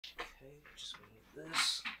Okay, just move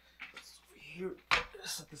this over here,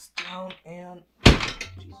 set this down, and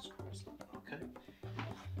Jesus Christ. Okay.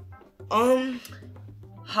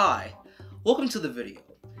 Hi. Welcome to the video.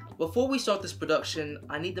 Before we start this production,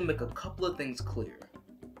 I need to make a couple of things clear.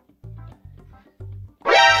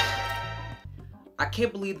 I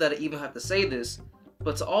can't believe that I even have to say this,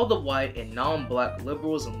 but to all the white and non-black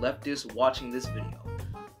liberals and leftists watching this video.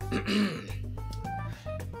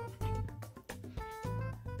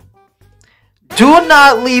 Do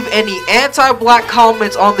not leave any anti-black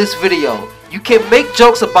comments on this video. You can make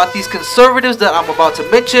jokes about these conservatives that I'm about to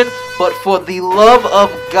mention, but for the love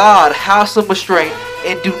of God, have some restraint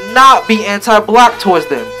and do not be anti-black towards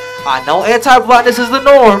them. I know anti-blackness is the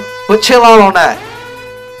norm, but chill out on that.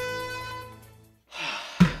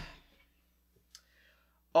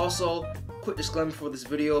 Also, quick disclaimer for this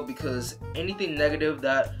video, because anything negative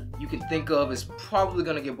that you can think of is probably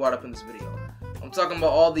going to get brought up in this video. I'm talking about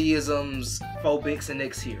all the isms, phobics, and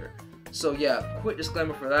nicks here. So yeah, quick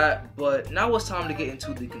disclaimer for that, but now it's time to get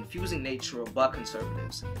into the confusing nature of black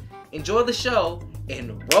conservatives. Enjoy the show,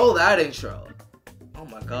 and roll that intro. Oh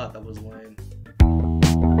my god, that was lame.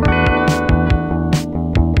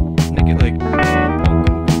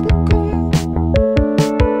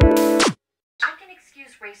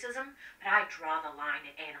 Racism, but I draw the line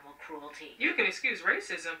at animal cruelty. You can excuse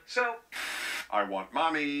racism. So, I want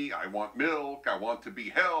mommy, I want milk, I want to be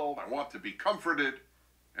held, I want to be comforted.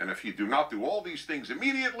 And if you do not do all these things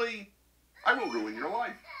immediately, I will ruin your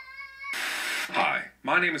life. Hi,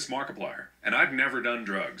 my name is Markiplier, and I've never done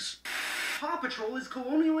drugs. Paw Patrol is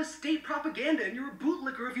colonialist state propaganda, and you're a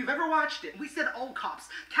bootlicker if you've ever watched it. We said all cops,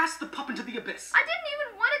 cast the pup into the abyss. I didn't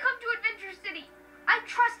even want to come to Adventure City. I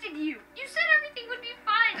trusted you. You said everything would be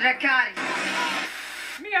fine.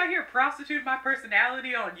 Me out here prostituting my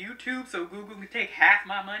personality on YouTube so Google can take half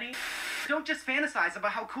my money? Don't just fantasize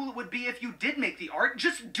about how cool it would be if you did make the art.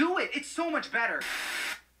 Just do it. It's so much better.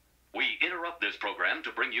 We interrupt this program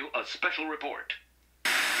to bring you a special report.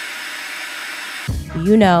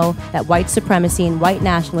 You know that white supremacy and white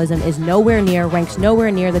nationalism ranks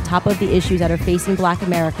nowhere near the top of the issues that are facing black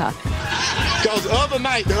America. Because the other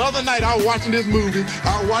night I was watching this movie.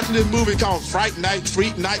 Called Fright Night,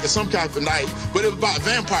 Freak Night, or some kind of night. But it was about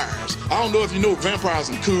vampires. I don't know if you know vampires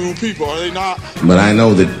are cool people, are they not? But I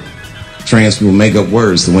know that trans people make up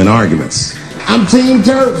words to win arguments. I'm Team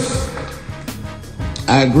Turf.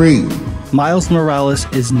 I agree. Miles Morales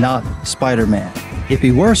is not Spider-Man. If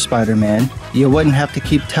he were Spider-Man, you wouldn't have to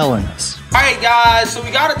keep telling us. Alright guys, so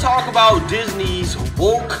we gotta talk about Disney's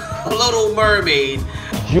woke Little Mermaid.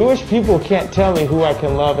 Jewish people can't tell me who I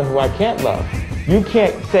can love and who I can't love. You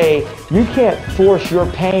can't force your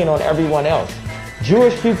pain on everyone else.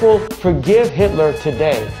 Jewish people, forgive Hitler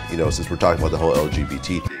today. You know, since we're talking about the whole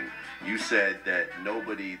LGBT thing, you said that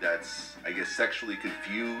nobody that's, I guess, sexually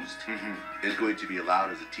confused is going to be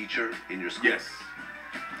allowed as a teacher in your school. Yes,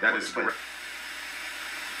 that is correct.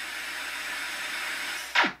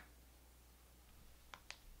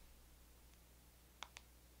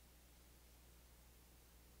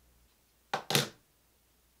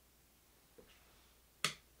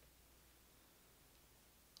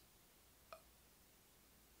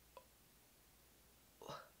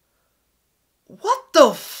 What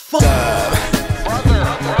the fuck? Brother,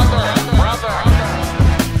 how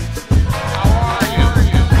are you?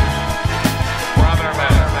 Brother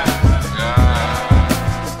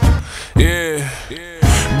Yeah.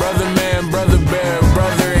 Brother man, brother bear,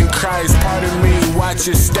 brother in Christ. Pardon me, watch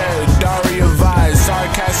your stare. Daria vibes,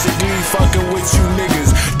 sarcastically fucking with you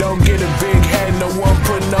niggas. Don't get a big head, no one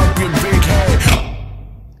putting up your big head.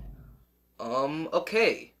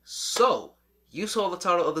 Okay, so you saw the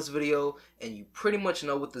title of this video, and you pretty much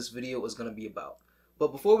know what this video is going to be about.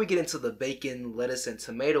 But before we get into the bacon, lettuce, and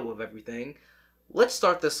tomato of everything, let's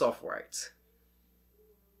start this off right.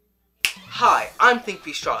 Hi, I'm Think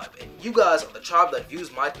Piece Tribe, and you guys are the tribe that views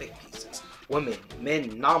my think pieces. Women,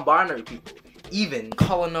 men, non-binary people, even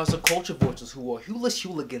calling us culture vultures who are hueless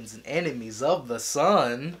hooligans and enemies of the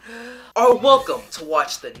sun, are welcome to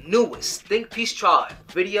watch the newest Think Piece Tribe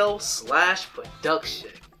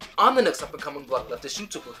video/production. I'm the next up-and-coming black leftist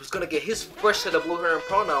YouTuber who's gonna get his fresh set of blue hair and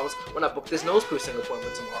pronouns when I book this nose piercing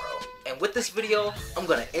appointment tomorrow. And with this video, I'm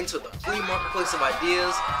gonna enter the free marketplace of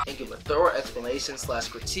ideas and give a thorough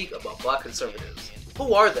explanation/critique about black conservatives.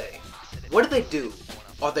 Who are they? What do they do?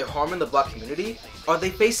 Are they harming the black community? Are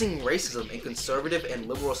they facing racism in conservative and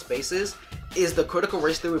liberal spaces? Is the critical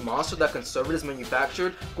race theory monster that conservatives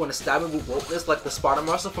manufactured going to stab me with wokeness like the Spider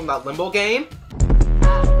monster from that Limbo game?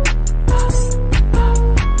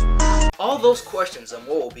 All those questions and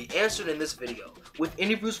more will be answered in this video, with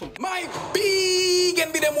interviews from my big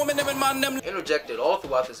and be them woman them and man them interjected all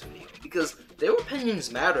throughout this video, because their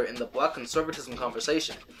opinions matter in the black conservatism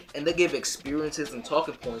conversation, and they give experiences and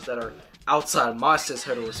talking points that are outside my cis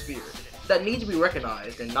heterosphere that need to be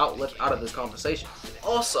recognized and not left out of this conversation.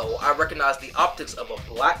 Also, I recognize the optics of a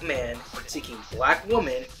black man critiquing black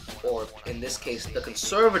women, or in this case, the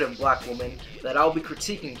conservative black woman that I'll be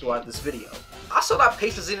critiquing throughout this video. I saw that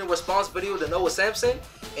Patience in response video to Noah Sampson,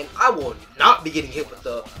 and I will not be getting hit with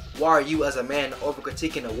the "why are you as a man over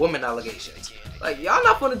critiquing a woman" allegations. Like, y'all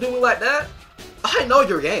not gonna do me like that? I know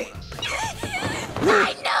your game.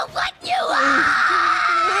 I know what you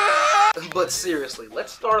are! But seriously,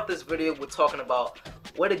 let's start this video with talking about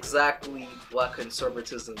what exactly black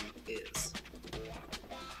conservatism is.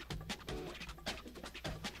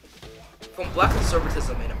 From Black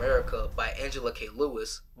Conservatism in America by Angela K.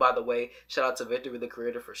 Lewis. By the way, shout out to Victory the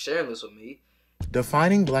creator for sharing this with me.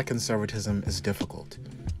 Defining black conservatism is difficult.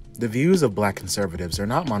 The views of black conservatives are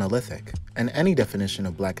not monolithic, and any definition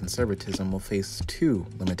of black conservatism will face two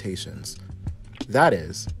limitations. That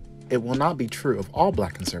is, it will not be true of all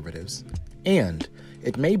black conservatives, and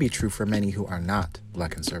it may be true for many who are not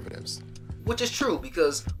black conservatives. Which is true,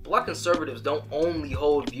 because black conservatives don't only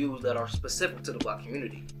hold views that are specific to the black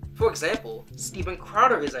community. For example, Steven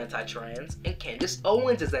Crowder is anti-trans, and Candace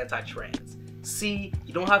Owens is anti-trans. See,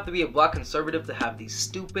 you don't have to be a black conservative to have these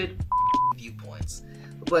stupid viewpoints.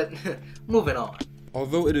 But, moving on.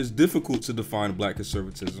 Although it is difficult to define black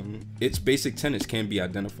conservatism, its basic tenets can be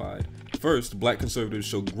identified. First, black conservatives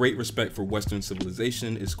show great respect for Western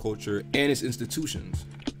civilization, its culture, and its institutions.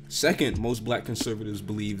 Second, most black conservatives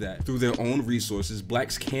believe that through their own resources,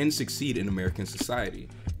 blacks can succeed in American society.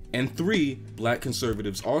 And three, black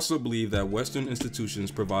conservatives also believe that Western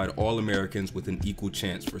institutions provide all Americans with an equal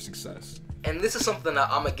chance for success. And this is something that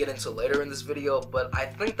I'm gonna get into later in this video, but I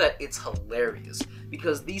think that it's hilarious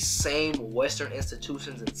because these same Western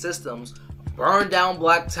institutions and systems burn down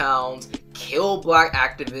black towns, kill black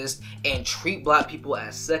activists, and treat black people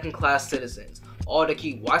as second-class citizens, all to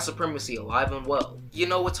keep white supremacy alive and well. You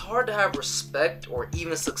know, it's hard to have respect or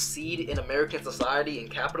even succeed in American society and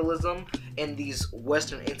capitalism and these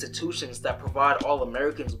Western institutions that provide all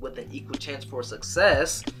Americans with an equal chance for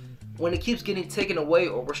success when it keeps getting taken away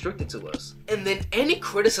or restricted to us. And then any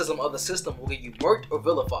criticism of the system will get you murked or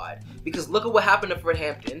vilified, because look at what happened to Fred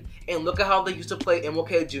Hampton, and look at how they used to play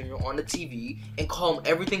MLK Jr. on the TV and call him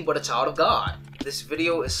everything but a child of God. This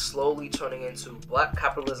video is slowly turning into black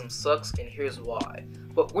capitalism sucks and here's why.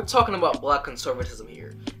 But we're talking about black conservatism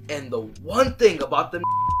here, and the one thing about them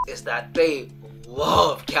is that they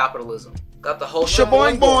love capitalism. Got the whole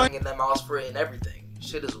shaboing boing in their mouths for it and everything.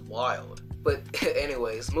 Shit is wild. But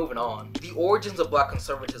anyways, moving on. The origins of black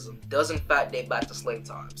conservatism does in fact date back to slave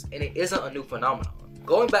times, and it isn't a new phenomenon.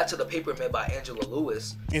 Going back to the paper made by Angela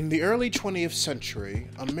Lewis. In the early 20th century,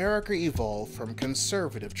 America evolved from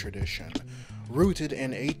conservative tradition, rooted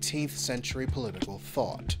in 18th century political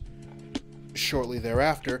thought. Shortly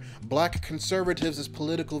thereafter, black conservatives'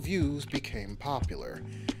 political views became popular.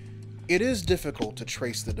 It is difficult to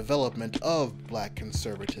trace the development of black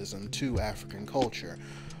conservatism to African culture.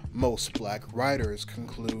 Most black writers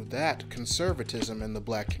conclude that conservatism in the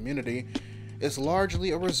black community is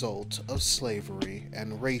largely a result of slavery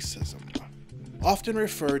and racism. Often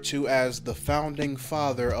referred to as the founding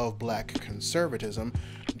father of black conservatism,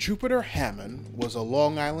 Jupiter Hammond was a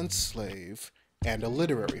Long Island slave and a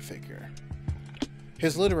literary figure.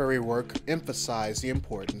 His literary work emphasized the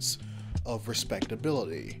importance of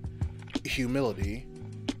respectability, humility,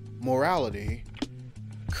 morality,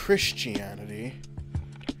 Christianity,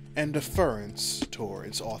 and deference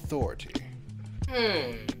towards authority.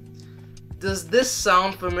 Does this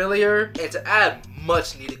sound familiar? And to add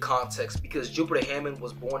much needed context, because Jupiter Hammond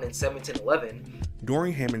was born in 1711.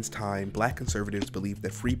 During Hammond's time, black conservatives believed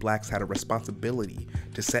that free blacks had a responsibility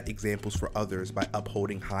to set examples for others by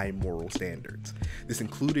upholding high moral standards. This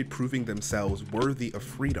included proving themselves worthy of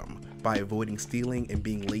freedom by avoiding stealing and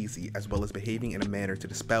being lazy, as well as behaving in a manner to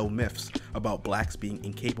dispel myths about blacks being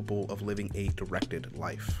incapable of living a directed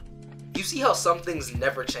life. You see how some things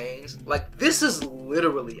never change? Like, this is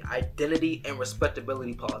literally identity and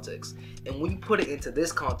respectability politics. And when you put it into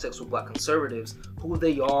this context with black conservatives, who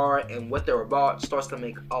they are and what they're about starts to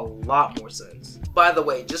make a lot more sense. By the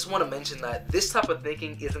way, just want to mention that this type of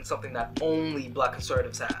thinking isn't something that only black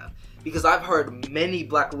conservatives have, because I've heard many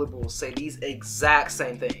black liberals say these exact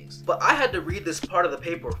same things. But I had to read this part of the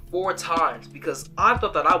paper 4 times because I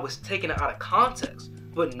thought that I was taking it out of context.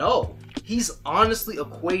 But no, he's honestly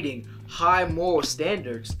equating high moral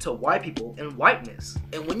standards to white people and whiteness.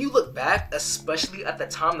 And when you look back, especially at the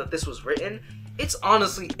time that this was written, it's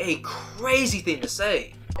honestly a crazy thing to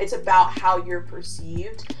say. It's about how you're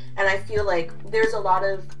perceived, and I feel like there's a lot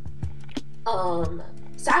of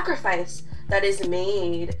sacrifice that is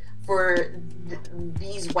made for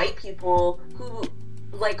these white people who,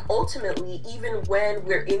 like, ultimately, even when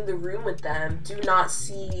we're in the room with them, do not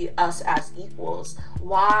see us as equals.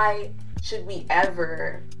 Why should we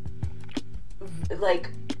ever,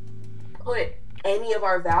 like, put any of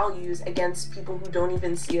our values against people who don't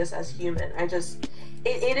even see us as human?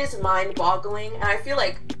 It is mind-boggling, and I feel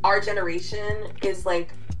like our generation is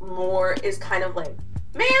kind of like,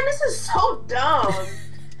 man, this is so dumb.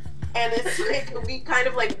 And it's like, we kind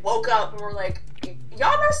of like woke up and we're like,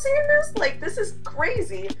 y'all not seeing this? Like, this is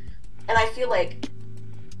crazy. And I feel like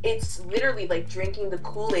it's literally like drinking the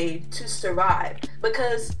Kool-Aid to survive,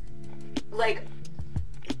 because like,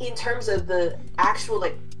 in terms of the actual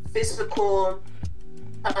like physical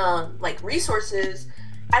like resources,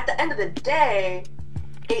 at the end of the day,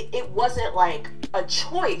 it wasn't like a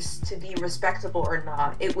choice to be respectable or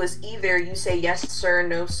not. It was either you say yes sir,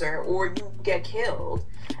 no sir, or you get killed.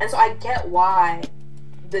 And so I get why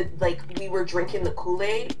we were drinking the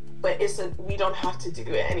Kool-Aid, but we don't have to do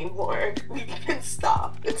it anymore. We can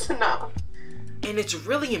stop. It's enough. And it's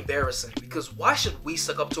really embarrassing, because why should we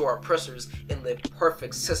suck up to our oppressors and live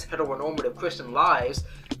perfect cis heteronormative Christian lives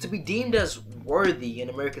to be deemed as worthy in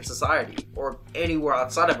American society or anywhere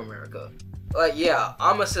outside of America? Like, yeah,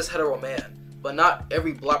 I'm a cis hetero man, but not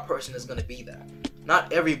every black person is gonna be that.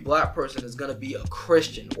 Not every black person is gonna be a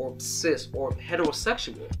Christian or cis or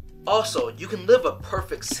heterosexual. Also, you can live a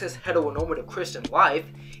perfect cis heteronormative Christian life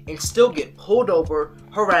and still get pulled over,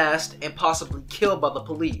 harassed, and possibly killed by the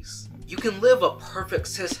police. You can live a perfect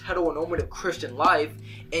cis heteronormative Christian life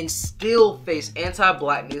and still face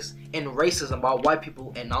anti-blackness and racism by white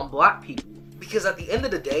people and non-black people. Because at the end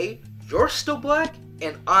of the day, you're still black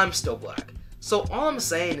and I'm still black. So all I'm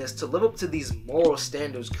saying is, to live up to these moral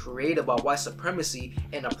standards created by white supremacy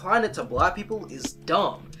and applying it to black people is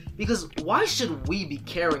dumb. Because why should we be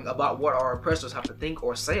caring about what our oppressors have to think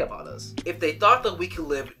or say about us? If they thought that we could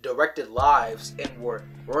live directed lives and were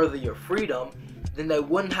worthy of freedom, then they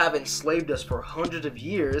wouldn't have enslaved us for hundreds of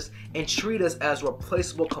years and treat us as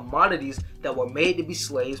replaceable commodities that were made to be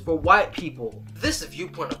slaves for white people. This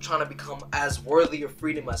viewpoint of trying to become as worthy of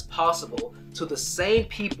freedom as possible to the same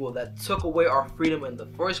people that took away our freedom in the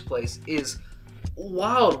first place is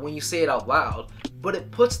wild when you say it out loud, but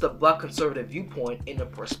it puts the black conservative viewpoint into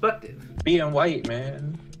perspective. Being white,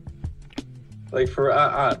 man, like, for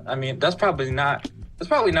I mean, that's probably not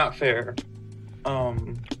fair.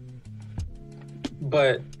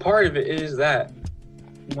 But part of it is that,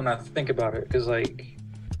 when I think about it, is like,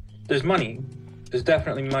 there's money. There's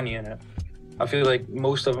definitely money in it. I feel like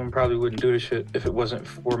most of them probably wouldn't do this shit if it wasn't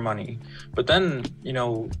for money. But then, you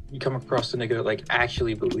know, you come across a nigga that like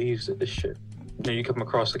actually believes this shit. You know, you come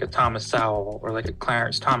across like a Thomas Sowell or like a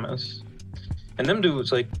Clarence Thomas, and them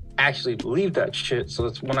dudes like actually believe that shit. So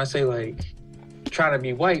it's, when I say like trying to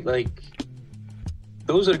be white, like,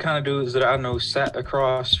 those are the kind of dudes that I know sat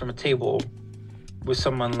across from a table with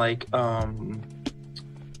someone like the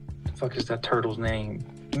fuck is that turtle's name?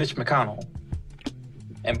 Mitch McConnell,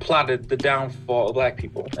 and plotted the downfall of black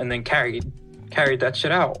people, and then carried that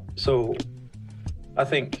shit out. So I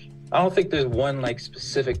don't think there's one like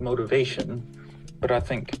specific motivation, but I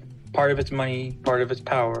think part of it's money, part of it's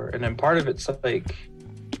power, and then part of it's like,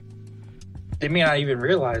 they may not even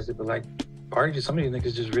realize it, but like, part of some of these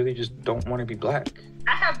niggas just really just don't want to be black.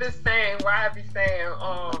 I have this saying where I be saying,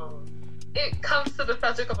 it comes to the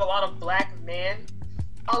subject of a lot of black men.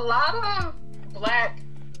 A lot of black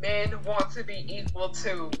men want to be equal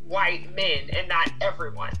to white men, and not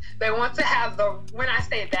everyone. They want to have when I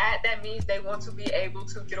say that means they want to be able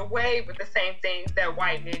to get away with the same things that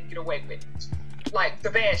white men get away with. Like the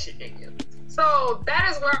bad shit they do. So that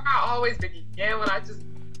is where I always begin when I just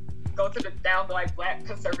go down the like black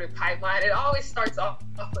conservative pipeline. It always starts off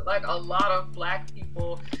with like a lot of black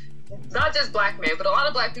people, not just black men, but a lot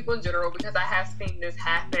of black people in general, because I have seen this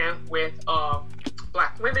happen with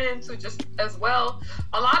black women too, just as well.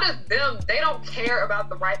 A lot of them, they don't care about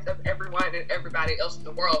the rights of everyone and everybody else in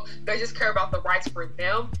the world. They just care about the rights for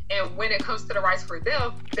them. And when it comes to the rights for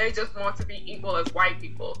them, they just want to be equal as white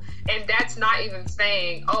people. And that's not even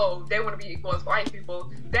saying, oh, they want to be equal as white people.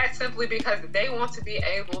 That's simply because they want to be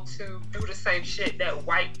able to do the same shit that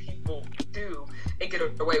white people do and get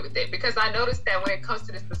away with it. Because I noticed that when it comes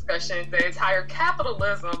to this discussion, the entire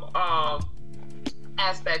capitalism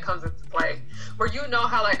aspect comes into play, where you know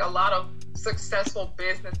how like a lot of successful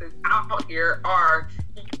businesses out here are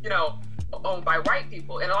you know, owned by white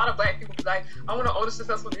people. And a lot of black people be like, I want to own a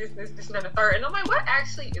successful business, this and that and the third. And I'm like, what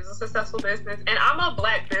actually is a successful business? And I'm a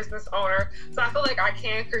black business owner, so I feel like I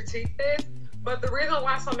can critique this. But the reason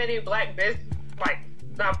why so many black business, like,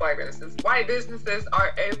 not black businesses, white businesses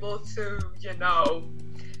are able to, you know,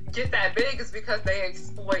 get that big is because they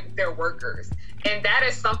exploit their workers. And that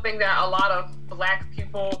is something that a lot of black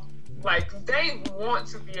people, like, they want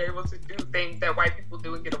to be able to do things that white people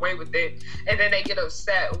do and get away with it. And then they get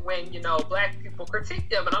upset when, you know, black people critique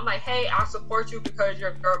them. And I'm like, hey, I support you because you're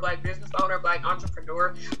a black business owner, black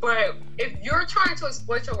entrepreneur. But if you're trying to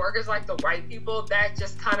exploit your workers like the white people, that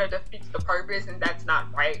just kind of defeats the purpose, and that's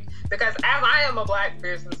not right. Because as I am a black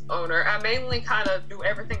business owner, I mainly kind of do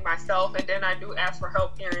everything myself, and then I do ask for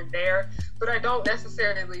help here and there, but I don't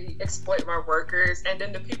necessarily exploit my workers. And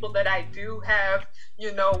then the people that I do have,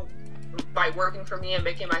 you know, by working for me and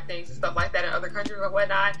making my things and stuff like that in other countries and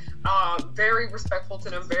whatnot, very respectful to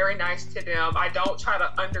them, very nice to them. I don't try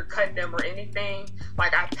to undercut them or anything.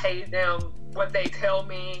 Like, I pay them what they tell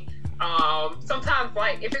me. Sometimes,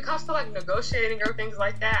 like, if it comes to like negotiating or things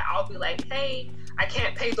like that, I'll be like, hey, I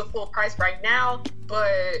can't pay the full price right now,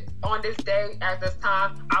 but on this day at this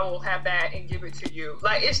time, I will have that and give it to you.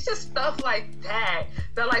 Like, it's just stuff like that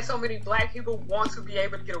like so many black people want to be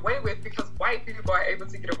able to get away with because white people are able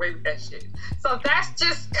to get away with that shit. So that's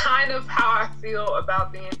just kind of how I feel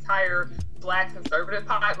about the entire black conservative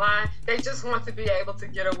pipeline. They just want to be able to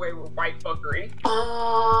get away with white fuckery.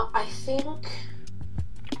 I think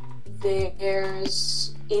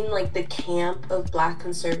there's, in like the camp of black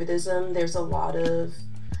conservatism, there's a lot of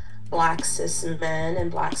black cis men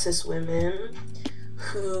and black cis women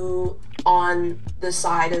who, on the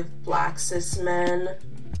side of black cis men,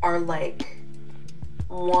 are like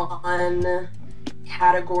one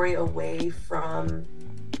category away from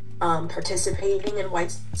participating in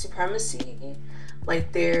white supremacy.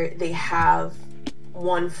 Like they have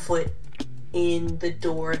one foot in the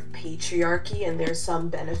door of patriarchy, and there's some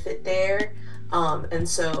benefit there. And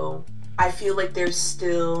so I feel like there's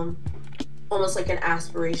still almost like an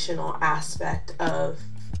aspirational aspect of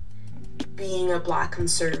being a black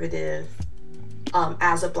conservative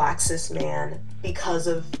as a black cis man because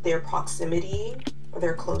of their proximity or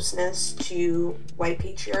their closeness to white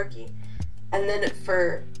patriarchy. And then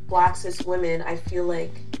for black cis women, I feel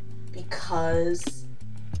like because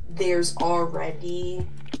there's already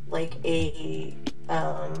like a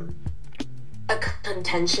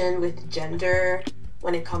contention with gender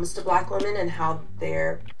when it comes to black women and how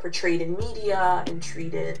they're portrayed in media and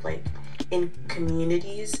treated like in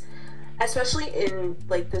communities, especially in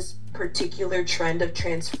like this particular trend of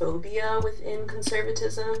transphobia within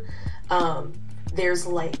conservatism. There's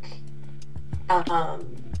like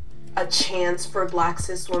a chance for black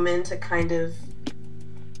cis women to kind of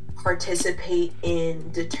participate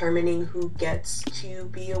in determining who gets to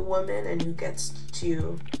be a woman and who gets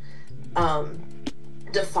to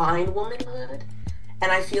define womanhood.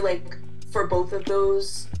 And I feel like for both of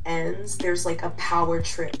those ends, there's like a power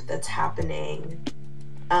trip that's happening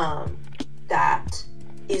that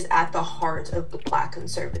is at the heart of the black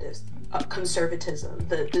conservatism,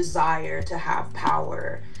 the desire to have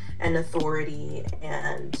power and authority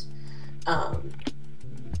and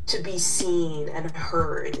to be seen and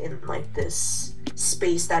heard in like this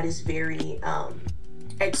space that is very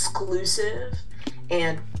exclusive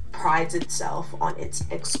and prides itself on its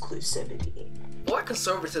exclusivity. Black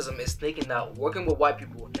conservatism is thinking that working with white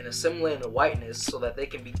people and assimilating to whiteness so that they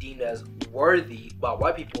can be deemed as worthy by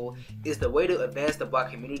white people is the way to advance the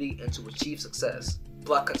black community and to achieve success.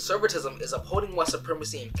 Black conservatism is upholding white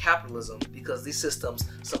supremacy and capitalism because these systems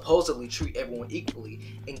supposedly treat everyone equally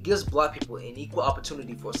and gives black people an equal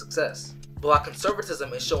opportunity for success. Black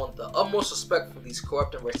conservatism is showing the utmost respect for these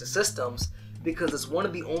corrupt and racist systems because it's one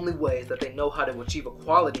of the only ways that they know how to achieve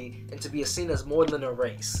equality and to be seen as more than a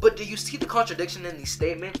race. But do you see the contradiction in these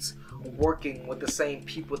statements? Working with the same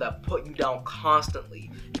people that put you down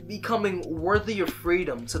constantly, becoming worthy of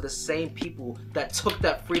freedom to the same people that took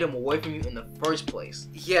that freedom away from you in the first place.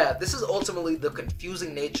 Yeah, this is ultimately the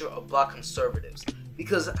confusing nature of black conservatives,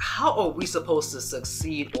 because how are we supposed to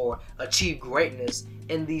succeed or achieve greatness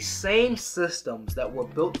in these same systems that were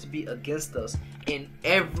built to be against us in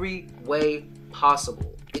every way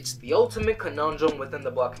possible? It's the ultimate conundrum within the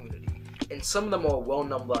black community. And some of the more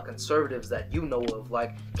well-known black conservatives that you know of,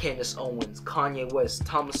 like Candace Owens, Kanye West,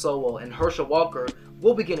 Thomas Sowell, and Herschel Walker,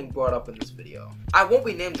 will be getting brought up in this video. I won't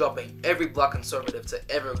be name dropping every black conservative to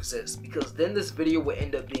ever exist, because then this video will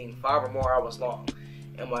end up being 5 or more hours long,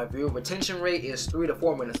 and my viewer retention rate is 3 to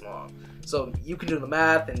 4 minutes long. So you can do the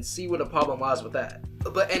math and see where the problem lies with that.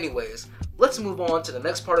 But anyways, let's move on to the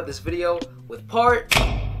next part of this video with part...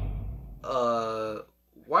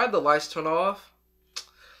 why'd the lights turn off?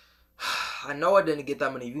 I know I didn't get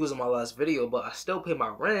that many views on my last video, but I still pay my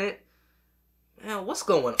rent. Man, what's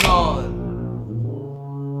going on?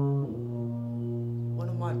 What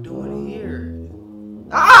am I doing here?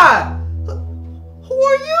 Ah! Who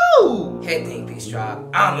are you? Hey, Think Peace Tribe.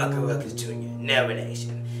 I'm Uncle Ruckus Jr., Never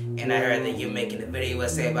Nation. And I heard that you're making a video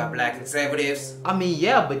essay about black conservatives. I mean,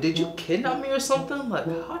 yeah, but did you kidnap me or something? Like,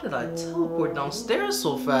 how did I teleport downstairs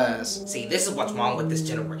so fast? See, this is what's wrong with this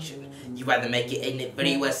generation. You rather make your ignorant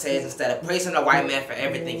video essays instead of praising the white man for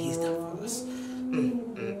everything he's done for us.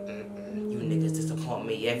 You niggas disappoint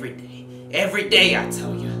me every day. Every day, I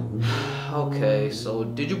tell you. Okay, so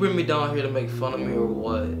did you bring me down here to make fun of me or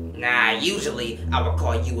what? Nah, usually I would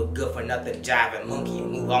call you a good-for-nothing jiving monkey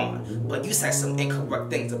and move on. But you said some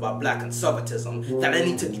incorrect things about black conservatism that I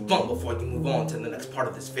need to debunk before you move on to the next part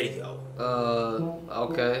of this video.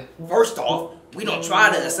 Okay. First off, we don't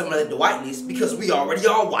try to assimilate the whiteness because we already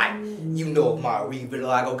are white. You know of my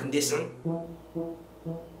revitiligo condition.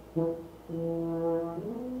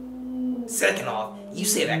 Second off, you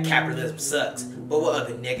say that capitalism sucks, but what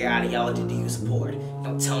other nigga ideology do you support?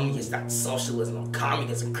 Don't tell me it's that socialism or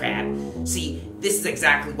communism crap. See, this is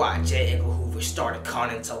exactly why J. Edgar Hoover started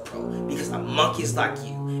COINTELPRO, because of monkeys like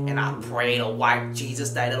you, and I pray to white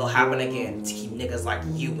Jesus that it'll happen again to keep niggas like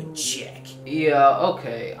you in check. Yeah,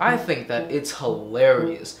 okay. I think that it's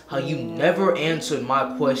hilarious how you never answered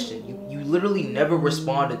my question. You literally never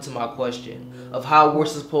responded to my question of how we're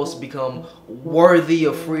supposed to become worthy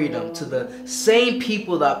of freedom to the same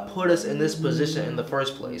people that put us in this position in the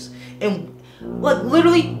first place. And like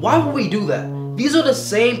literally, why would we do that? These are the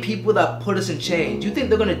same people that put us in chains. You think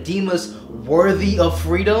they're gonna deem us worthy of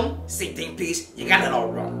freedom? See, Think Peace, you got it all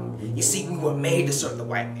wrong. You see, we were made to serve the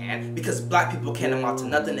white man because black people can't amount to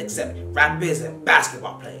nothing except rappers and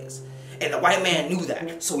basketball players. And the white man knew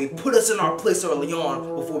that, so he put us in our place early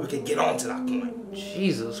on before we could get on to that point.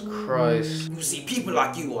 Jesus Christ. You see, people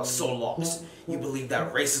like you are so lost. You believe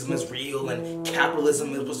that racism is real and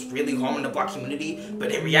capitalism is what's really harming the black community,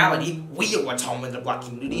 but in reality, we are what's harming the black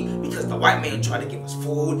community because the white man tried to give us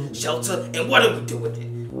food, shelter, and what do we do with it?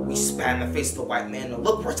 We spat in the face of the white man, and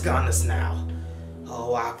look what's gotten us now.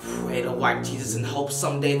 Oh, I pray to white Jesus and hope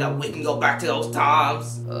someday that we can go back to those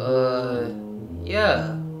times.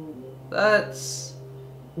 Yeah. That's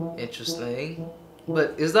interesting.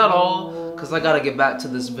 But is that all? Because I gotta get back to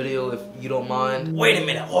this video if you don't mind. Wait a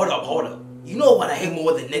minute, hold up. You know what I hate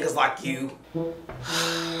more than niggas like you?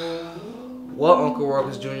 What, Uncle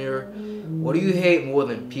Ruckus Jr.? What do you hate more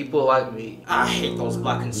than people like me? I hate those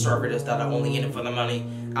black conservatives that are only in it for the money.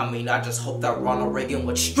 I mean, I just hope that Ronald Reagan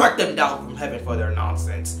would strike them down from heaven for their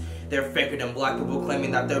nonsense. They're faker than black people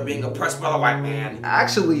claiming that they're being oppressed by the white man.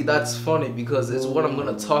 Actually, that's funny because it's what I'm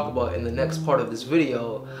gonna talk about in the next part of this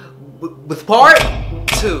video. With part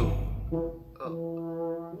 2.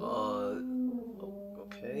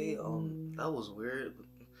 Okay, that was weird.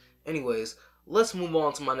 Anyways, let's move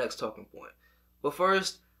on to my next talking point. But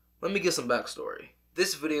first, let me get some backstory.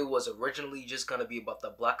 This video was originally just gonna be about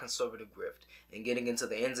the black conservative grift and getting into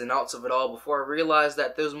the ins and outs of it all before I realized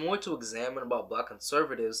that there's more to examine about black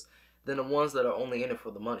conservatives than the ones that are only in it for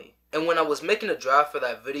the money. And when I was making a draft for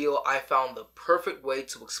that video, I found the perfect way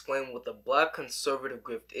to explain what the black conservative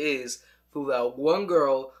grift is through that one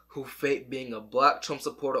girl who faked being a black Trump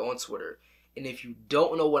supporter on Twitter. And if you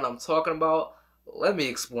don't know what I'm talking about, let me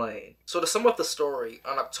explain. So to sum up the story,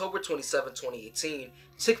 on October 27, 2018,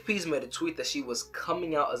 Chickpeas made a tweet that she was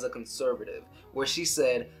coming out as a conservative, where she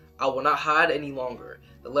said, "I will not hide any longer.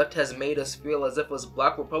 The left has made us feel as if us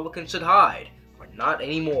black Republicans should hide, but not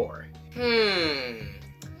anymore."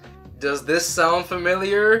 Does this sound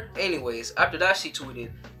familiar? Anyways, after that she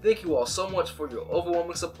tweeted, "Thank you all so much for your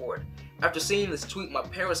overwhelming support. After seeing this tweet, my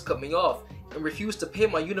parents cut me off and refused to pay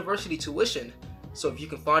my university tuition. So if you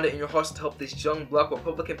can find it in your hearts to help this young black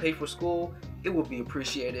Republican pay for school, it would be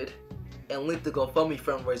appreciated." And link the GoFundMe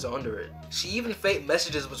fundraiser under it. She even faked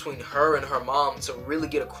messages between her and her mom to really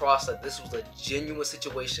get across that this was a genuine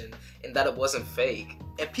situation and that it wasn't fake.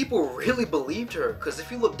 And people really believed her, because if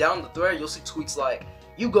you look down the thread, you'll see tweets like,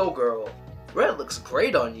 "You go girl, red looks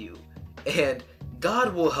great on you," and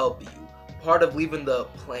 "God will help you. Part of leaving the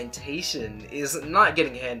plantation is not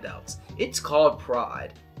getting handouts. It's called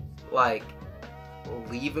pride." Like,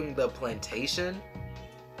 leaving the plantation?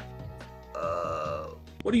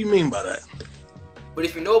 What do you mean by that? But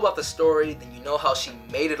if you know about the story, then you know how she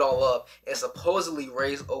made it all up and supposedly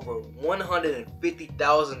raised over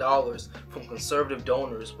 $150,000 from conservative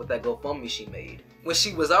donors with that GoFundMe she made. When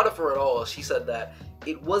she was out for it all, she said that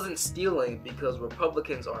it wasn't stealing because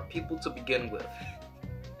Republicans are people to begin with.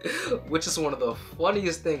 Which is one of the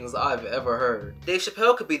funniest things I've ever heard. Dave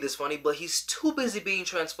Chappelle could be this funny, but he's too busy being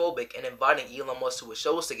transphobic and inviting Elon Musk to his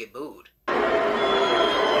shows to get booed.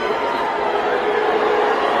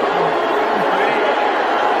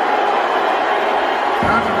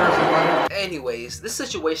 Anyways, this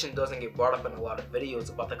situation doesn't get brought up in a lot of videos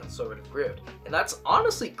about the conservative grift, and that's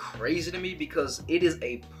honestly crazy to me because it is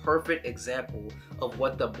a perfect example of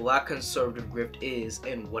what the black conservative grift is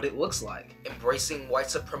and what it looks like. Embracing white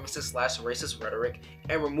supremacist / racist rhetoric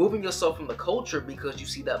and removing yourself from the culture because you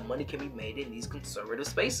see that money can be made in these conservative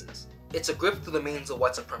spaces. It's a grift through the means of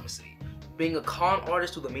white supremacy, being a con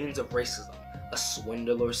artist through the means of racism, a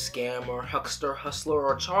swindler, scammer, huckster, hustler,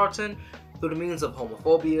 or charlatan through the means of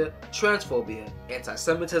homophobia, transphobia,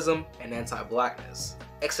 anti-Semitism, and anti-blackness.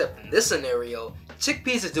 Except in this scenario,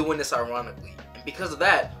 Chickpeas is doing this ironically, and because of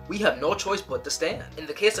that, we have no choice but to stand. In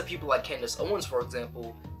the case of people like Candace Owens, for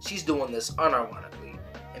example, she's doing this unironically.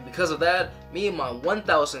 And because of that, me and my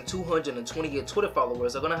 1,228 Twitter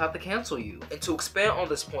followers are gonna have to cancel you. And to expand on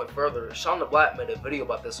this point further, Shonda Black made a video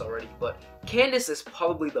about this already, but Candace is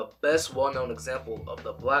probably the best well-known example of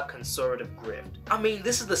the black conservative grift. I mean,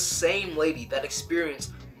 this is the same lady that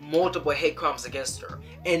experienced multiple hate crimes against her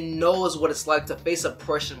and knows what it's like to face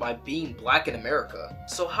oppression by being black in America.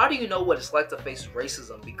 So how do you know what it's like to face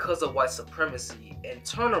racism because of white supremacy and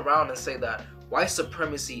turn around and say that white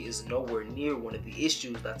supremacy is nowhere near one of the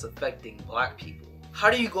issues that's affecting black people? How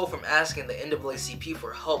do you go from asking the NAACP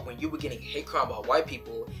for help when you were getting hate crime by white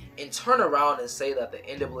people and turn around and say that the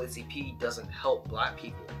NAACP doesn't help black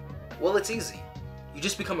people? Well, it's easy. You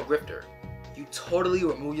just become a grifter. You totally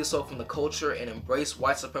remove yourself from the culture and embrace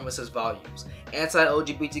white supremacist values,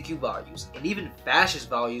 anti-LGBTQ values, and even fascist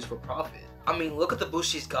values for profit. I mean, look at the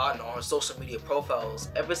boost she's gotten on her social media profiles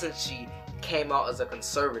ever since she came out as a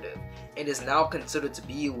conservative and is now considered to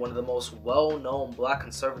be one of the most well-known black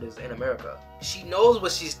conservatives in America. She knows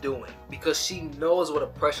what she's doing because she knows what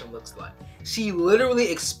oppression looks like. She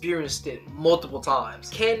literally experienced it multiple times.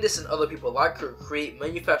 Candace and other people like her create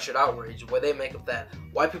manufactured outrage where they make up that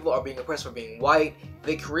white people are being oppressed for being white.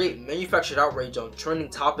 They create manufactured outrage on trending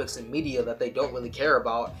topics in media that they don't really care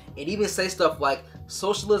about, and even say stuff like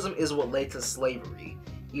socialism is what led to slavery,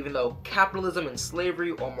 even though capitalism and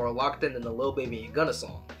slavery are more locked in than the Lil Baby and Gunna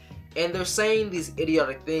song. And they're saying these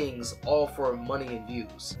idiotic things all for money and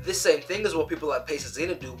views. This same thing is what people like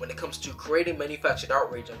Paisazina do when it comes to creating manufactured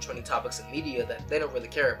outrage on trending topics in media that they don't really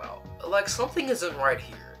care about. Like, something isn't right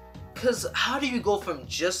here. Cause how do you go from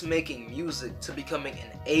just making music to becoming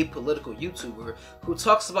an apolitical YouTuber who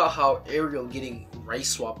talks about how Ariel getting race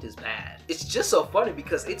swapped is bad? It's just so funny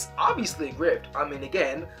because it's obviously a grift. I mean,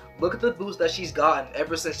 again, look at the boost that she's gotten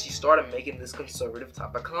ever since she started making this conservative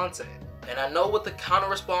type of content. And I know what the counter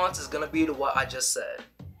response is gonna be to what I just said.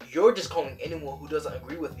 You're just calling anyone who doesn't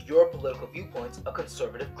agree with your political viewpoints a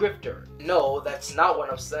conservative grifter. No, that's not what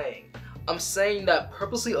I'm saying. I'm saying that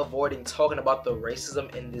purposely avoiding talking about the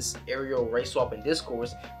racism in this Ariel race swapping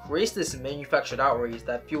discourse creates this manufactured outrage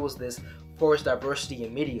that fuels this forced diversity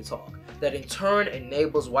in media talk, that in turn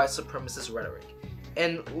enables white supremacist rhetoric.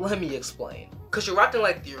 And let me explain. Cause you're acting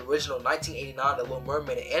like the original 1989 The Little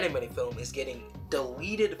Mermaid animated film is getting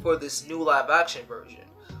deleted for this new live action version,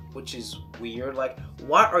 which is weird. Like,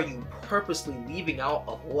 why are you purposely leaving out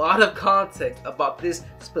a lot of context about this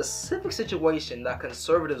specific situation that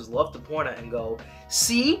conservatives love to point at and go,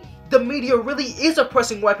 see, the media really is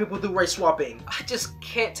oppressing white people through race swapping? I just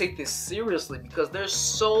can't take this seriously because there's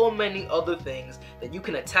so many other things that you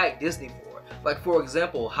can attack Disney for. Like, for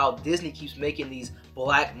example, how Disney keeps making these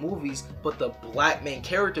black movies, but the black main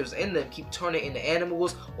characters in them keep turning into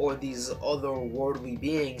animals or these otherworldly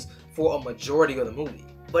beings for a majority of the movie.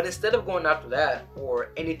 But instead of going after that,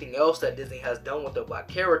 or anything else that Disney has done with their black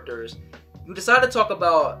characters, you decide to talk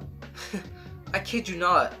about, I kid you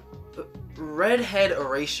not, redhead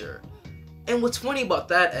erasure. And what's funny about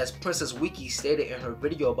that, as Princess Wiki stated in her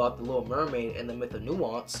video about The Little Mermaid and the myth of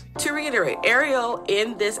nuance. To reiterate, Ariel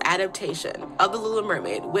in this adaptation of The Little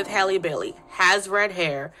Mermaid with Halle Bailey has red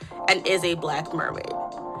hair and is a black mermaid.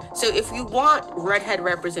 So if you want redhead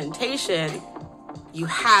representation, you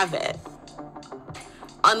have it.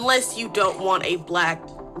 Unless you don't want a black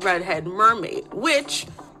redhead mermaid, which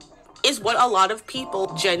is what a lot of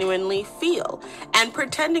people genuinely feel. And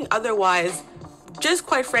pretending otherwise just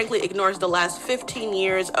quite frankly ignores the last 15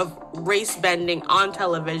 years of race bending on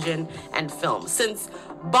television and film, since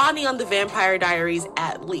Bonnie on the Vampire Diaries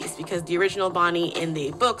at least, because the original Bonnie in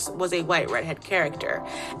the books was a white redhead character.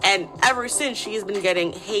 And ever since, she has been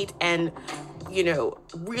getting hate and you know,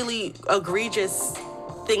 really egregious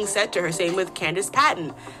things said to her. Same with Candace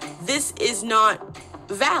Patton. This is not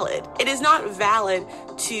valid. It is not valid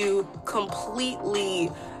to completely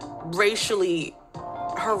racially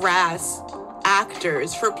harass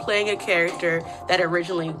actors for playing a character that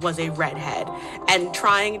originally was a redhead and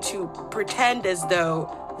trying to pretend as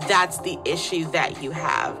though that's the issue that you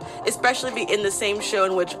have, especially in the same show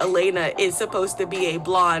in which Elena is supposed to be a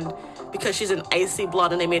blonde because she's an icy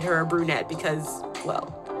blonde and they made her a brunette because,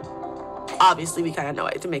 well, obviously we kind of know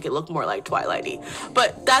it to make it look more like Twilight-y.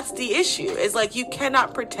 But that's the issue, is like you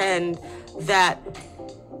cannot pretend that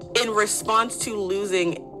in response to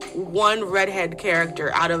losing one redhead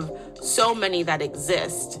character out of so many that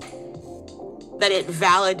exist, that it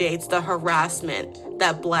validates the harassment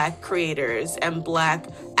that Black creators and Black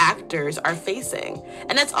actors are facing.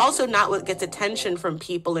 And that's also not what gets attention from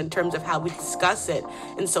people in terms of how we discuss it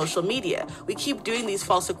in social media. We keep doing these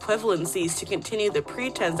false equivalencies to continue the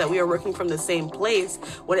pretense that we are working from the same place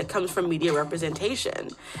when it comes from media representation.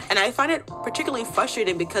 And I find it particularly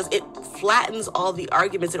frustrating because it flattens all the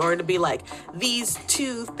arguments in order to be like, these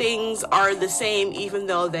two things are the same even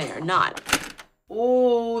though they are not.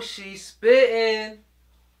 Ooh, she's spitting.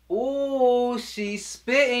 Ooh, she's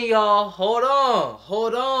spitting, y'all. Hold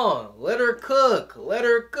on. Let her cook.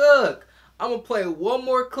 I'm gonna play one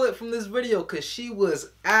more clip from this video because she was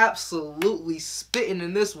absolutely spitting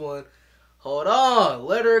in this one. Hold on.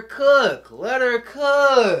 Let her cook.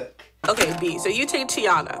 Okay, B, so you take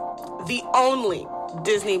Tiana, the only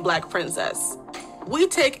Disney Black princess. We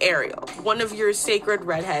take Ariel, one of your sacred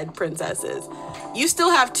redhead princesses. You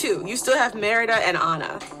still have two. You still have Merida and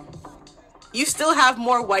Anna. You still have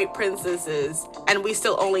more white princesses, and we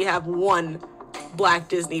still only have one Black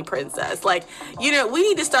Disney princess. Like, you know, we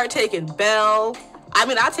need to start taking Belle. I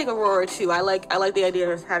mean, I take Aurora too. I like the idea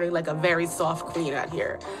of having like a very soft queen out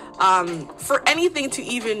here. For anything to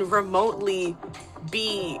even remotely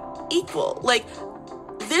be equal, like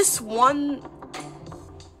this one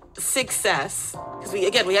success, because we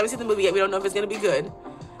haven't seen the movie yet. We don't know if it's gonna be good.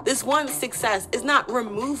 This one success is not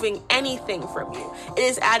removing anything from you. It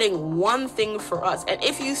is adding one thing for us. And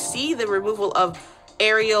if you see the removal of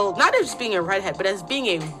Ariel, not as just being a redhead, but as being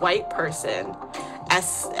a white person,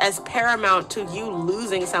 as paramount to you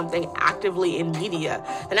losing something actively in media,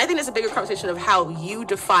 then I think it's a bigger conversation of how you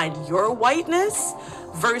define your whiteness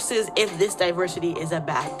versus if this diversity is a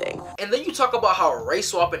bad thing. And then you talk about how race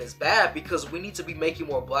swapping is bad because we need to be making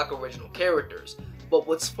more Black original characters. But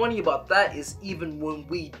what's funny about that is even when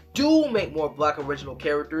we do make more Black original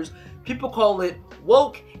characters, people call it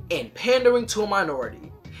woke and pandering to a minority.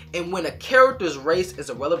 And when a character's race is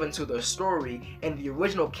irrelevant to their story and the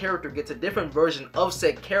original character gets a different version of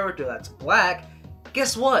said character that's Black,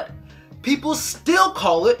 guess what? People still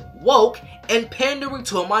call it woke and pandering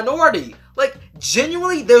to a minority. Like,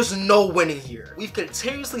 genuinely, there's no winning here. We've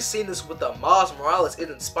continuously seen this with the Miles Morales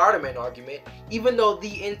isn't Spider-Man argument, even though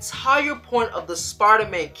the entire point of the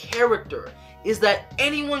Spider-Man character is that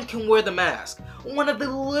anyone can wear the mask. One of the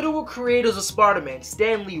literal creators of Spider-Man,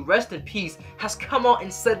 Stan Lee, rest in peace, has come out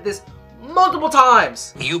and said this multiple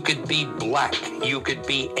times. You could be Black, you could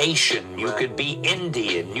be Asian, you could be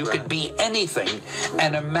Indian, you could be anything,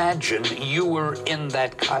 and imagine you were in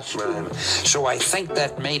that costume. So I think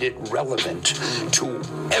that made it relevant to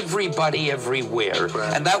everybody everywhere,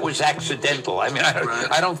 and that was accidental. I mean,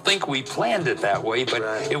 I don't think we planned it that way, but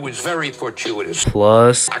it was very fortuitous.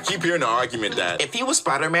 Plus, I keep hearing the argument that if he was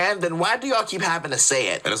Spider-Man, then why do y'all keep having to say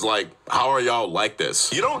it? And it's like, how are y'all like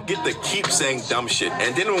this? You don't get to keep saying dumb shit,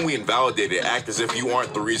 and then when we invalidate it, act as if you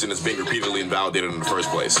aren't the reason it's being repeatedly invalidated in the first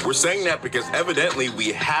place. We're saying that because evidently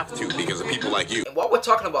we have to because of people like you. And while we're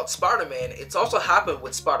talking about Spider-Man, it's also happened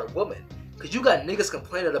with Spider-Woman. Because you got niggas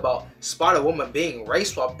complaining about Spider-Woman being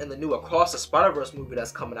race swapped in the new Across the Spider-Verse movie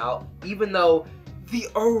that's coming out, even though the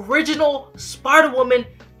original Spider-Woman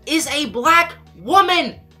is a Black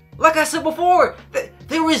woman. Like I said before,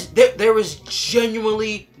 there is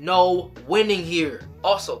genuinely no winning here.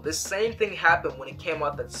 Also, this same thing happened when it came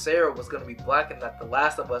out that Sarah was going to be Black in that The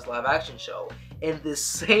Last of Us live action show. And this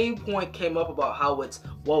same point came up about how it's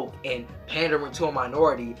woke and pandering to a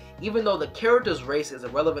minority, even though the character's race is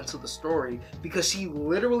irrelevant to the story because she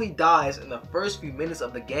literally dies in the first few minutes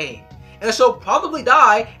of the game. And she'll probably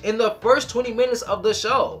die in the first 20 minutes of the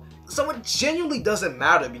show. So it genuinely doesn't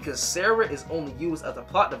matter because Sarah is only used as a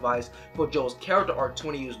plot device for Joel's character arc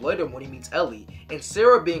 20 years later when he meets Ellie, and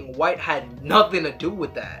Sarah being white had nothing to do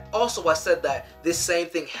with that. Also, I said that this same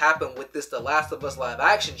thing happened with this The Last of Us live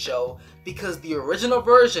action show because the original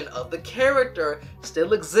version of the character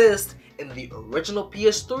still exists in the original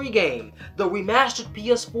PS3 game, the remastered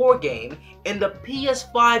PS4 game, and the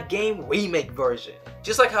PS5 game remake version.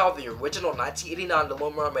 Just like how the original 1989 The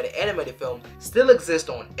Little Mermaid animated film still exists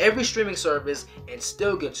on every streaming service and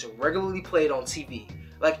still gets regularly played on TV.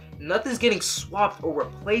 Like, nothing's getting swapped or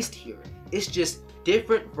replaced here. It's just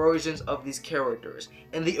different versions of these characters,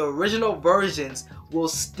 and the original versions will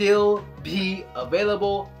still be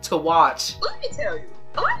available to watch. Let me tell you,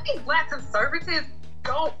 a lot of these black conservatives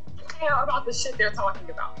don't care about the shit they're talking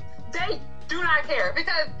about. They do not care,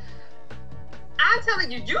 because I'm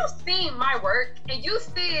telling you, you've seen my work, and you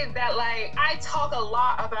see that, like, I talk a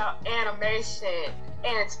lot about animation,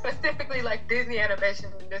 and specifically like Disney animation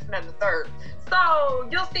and this and that and the third. So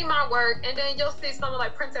you'll see my work, and then you'll see someone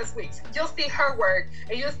like Princess Weeks. You'll see her work,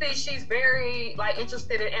 and you'll see she's very like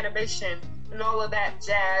interested in animation and all of that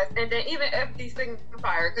jazz. And then even FD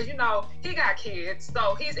Signifier, because you know he got kids,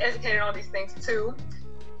 so he's educated on these things too.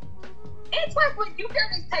 It's like when you hear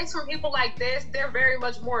these takes from people like this, they're very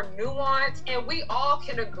much more nuanced, and we all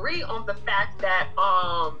can agree on the fact that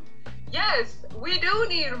yes, we do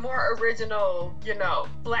need more original, you know,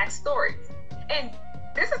 black stories. And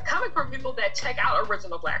this is coming from people that check out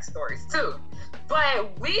original black stories too.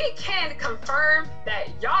 But we can confirm that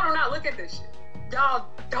y'all do not look at this shit. Y'all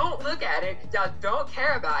don't look at it. Y'all don't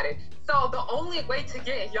care about it. So the only way to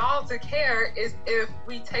get y'all to care is if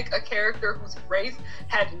we take a character whose race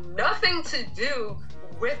had nothing to do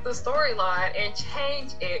with the storyline and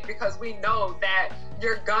change it, because we know that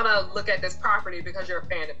you're gonna look at this property because you're a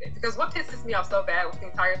fan of it. Because what pisses me off so bad with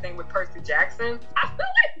the entire thing with Percy Jackson, I feel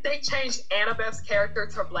like they changed Annabeth's character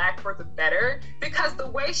to black for the better, because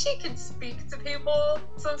the way she can speak to people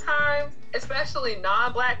sometimes, especially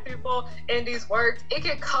non-black people in these works, it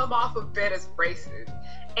can come off a bit as racist.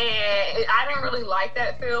 And I didn't really like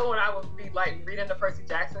that feel when I would be like reading the Percy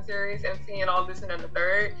Jackson series and seeing all this and then the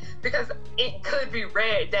third, because it could be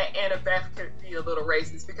read that Annabeth could be a little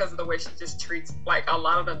racist because of the way she just treats like a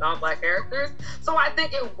lot of the non-black characters. So I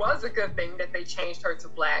think it was a good thing that they changed her to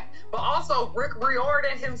black. But also Rick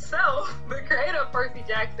Riordan himself, the creator of Percy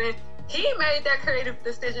Jackson, he made that creative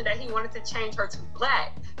decision that he wanted to change her to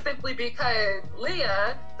black simply because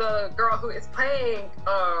Leah, the girl who is playing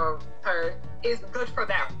her, is good for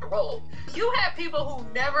that role. You had people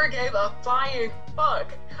who never gave a flying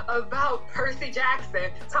fuck about Percy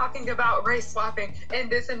Jackson talking about race swapping and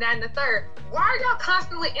this and that and the third. Why are y'all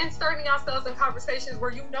constantly inserting yourselves in conversations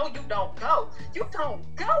where you know you don't go? You don't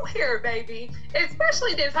go here, baby.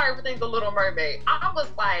 Especially the entire thing, The Little Mermaid. I was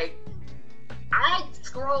like, I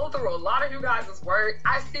scroll through a lot of you guys' work.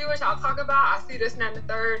 I see what y'all talk about. I see this and that and the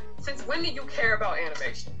third. Since when do you care about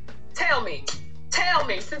animation? Tell me. Tell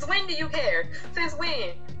me. Since when do you care? Since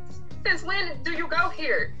when? Since when do you go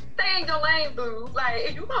here? Stay in your lane, boo. Like,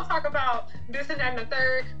 if you gonna talk about this and that and the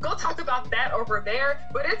third, go talk about that over there.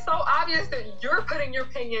 But it's so obvious that you're putting your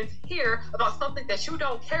opinions here about something that you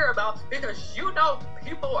don't care about because you know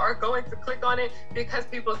people are going to click on it because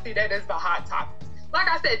people see that as the hot topic. Like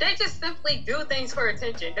I said, they just simply do things for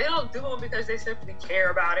attention. They don't do them because they simply care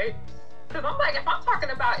about it. Because I'm like, if I'm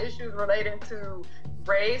talking about issues relating to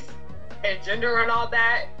race and gender and all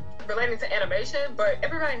that, relating to animation, but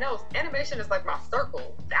everybody knows animation is like my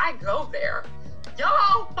circle. I go there.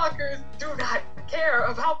 Y'all fuckers do not care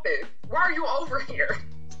about this. Why are you over here?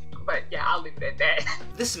 But yeah, I'll leave it at that.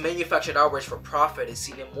 This manufactured outrage for profit is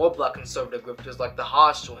seen in more black conservative grifters like the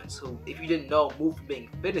Hodge twins, who, if you didn't know, moved from being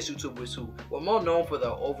fitness YouTubers who were more known for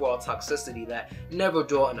their overall toxicity that never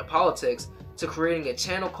draw into politics, to creating a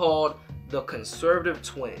channel called The Conservative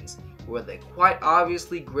Twins, where they quite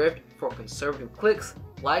obviously grift for conservative clicks,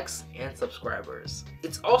 likes, and subscribers.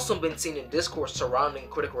 It's also been seen in discourse surrounding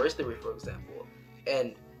critical race theory, for example.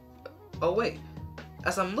 And, oh wait,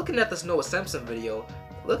 as I'm looking at this Noah Simpson video,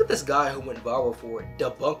 look at this guy who went viral for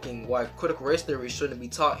debunking why critical race theory shouldn't be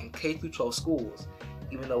taught in K-12 schools,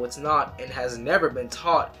 even though it's not and has never been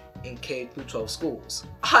taught in K-12 schools.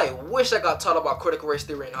 I wish I got taught about critical race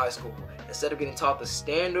theory in high school, instead of getting taught the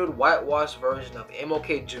standard whitewashed version of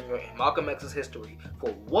MLK Jr. and Malcolm X's history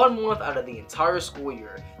for 1 month out of the entire school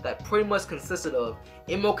year that pretty much consisted of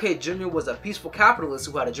MLK Jr. was a peaceful capitalist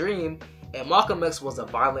who had a dream, and Malcolm X was a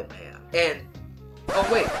violent man. And, oh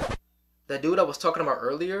wait, that dude I was talking about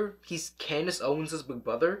earlier, he's Candace Owens' big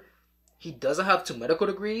brother. He doesn't have 2 medical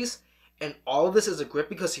degrees, and all of this is a grip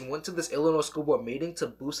because he went to this Illinois school board meeting to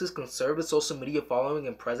boost his conservative social media following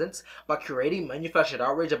and presence by creating manufactured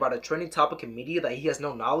outrage about a trending topic in media that he has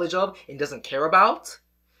no knowledge of and doesn't care about.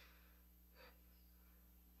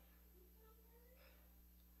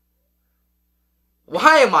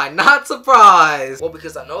 Why am I not surprised? Well,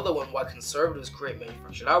 because I know that when white conservatives create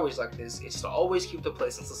manufactured outrage like this, it's to always keep their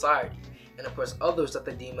place in society and oppress others that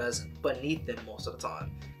they deem as beneath them most of the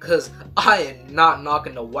time. Because I am not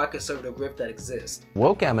knocking the white conservative grift that exists.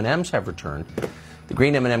 Woke M&Ms have returned. The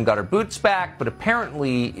green M&M got her boots back, but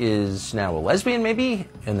apparently is now a lesbian maybe,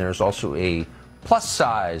 and there's also a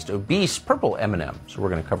plus-sized, obese purple M&M. So we're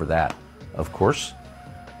going to cover that, of course,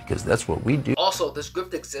 because that's what we do. Also, this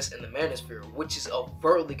grift exists in the manosphere, which is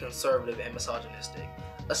overtly conservative and misogynistic.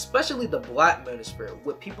 Especially the black manosphere,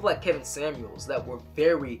 with people like Kevin Samuels that were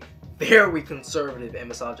very, very conservative and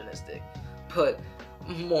misogynistic. But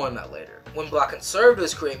more on that later. When black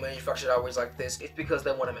conservatives create manufactured outrage like this, it's because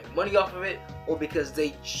they want to make money off of it, or because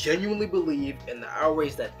they genuinely believe in the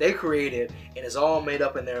outrage that they created and is all made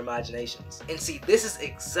up in their imaginations. And see, this is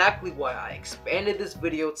exactly why I expanded this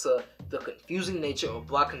video to the confusing nature of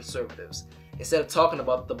black conservatives, instead of talking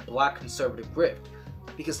about the black conservative grift.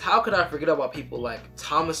 Because how could I forget about people like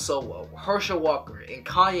Thomas Sowell, Herschel Walker, and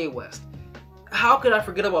Kanye West? How could I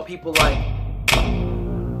forget about people like him?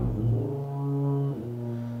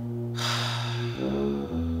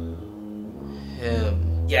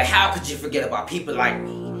 Yeah, how could you forget about people like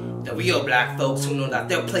me? The real black folks who know that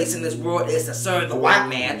their place in this world is to serve the white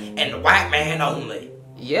man and the white man only.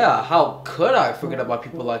 Yeah, how could I forget about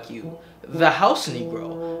people like you? The house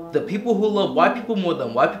Negro. The people who love white people more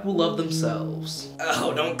than white people love themselves.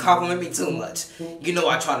 Oh, don't compliment me too much. You know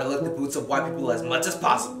I try to lick the boots of white people as much as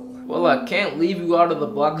possible. Well, I can't leave you out of the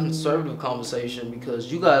black conservative conversation because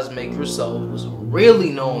you guys make yourselves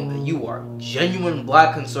really known that you are genuine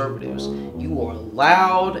black conservatives. You are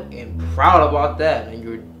loud and proud about that, and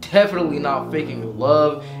you're definitely not faking your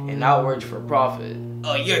love and outrage for profit.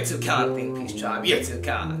 Oh, you're too kind, Think Peace Tribe. You're too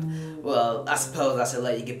kind. Well, I suppose I should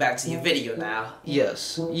let you get back to your video now.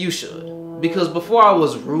 Yes, you should. Because before I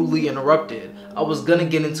was rudely interrupted, I was gonna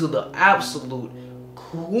get into the absolute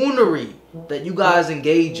coonery that you guys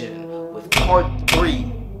engage in with part 3.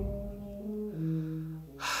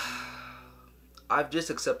 I've just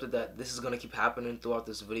accepted that this is gonna keep happening throughout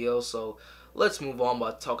this video, so let's move on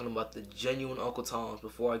by talking about the genuine Uncle Toms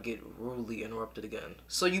before I get rudely interrupted again.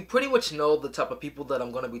 So you pretty much know the type of people that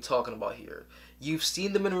I'm gonna be talking about here. You've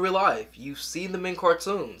seen them in real life, you've seen them in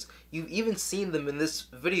cartoons, you've even seen them in this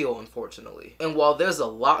video, unfortunately. And while there's a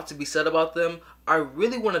lot to be said about them, I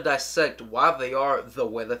really want to dissect why they are the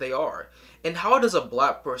way that they are. And how does a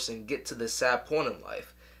black person get to this sad point in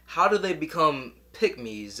life? How do they become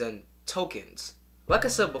pick-me's and tokens? Like I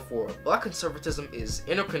said before, black conservatism is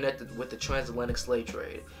interconnected with the transatlantic slave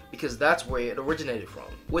trade because that's where it originated from.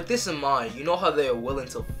 With this in mind, you know how they are willing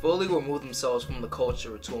to fully remove themselves from the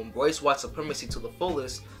culture to embrace white supremacy to the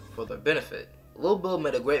fullest for their benefit. Lil Bill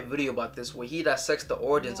made a great video about this where he dissects the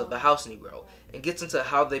origins of the house Negro and gets into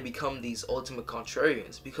how they become these ultimate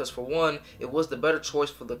contrarians, because for one, it was the better choice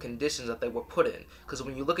for the conditions that they were put in, because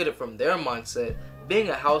when you look at it from their mindset, being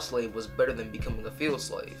a house slave was better than becoming a field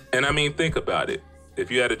slave. And I mean, think about it. If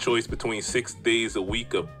you had a choice between 6 days a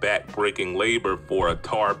week of back-breaking labor for a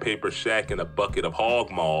tar paper shack and a bucket of hog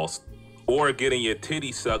maws, or getting your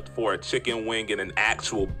titty sucked for a chicken wing and an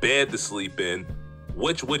actual bed to sleep in,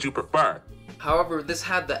 which would you prefer? However, this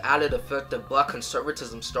had the added effect of black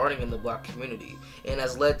conservatism starting in the black community, and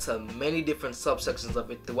has led to many different subsections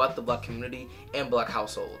of it throughout the black community and black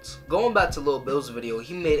households. Going back to Lil Bill's video,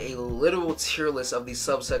 he made a literal tier list of these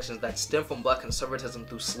subsections that stem from black conservatism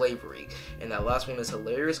through slavery, and that last one is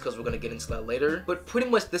hilarious because we're going to get into that later. But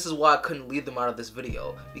pretty much this is why I couldn't leave them out of this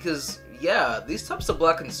video, because yeah, these types of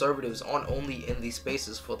black conservatives aren't only in these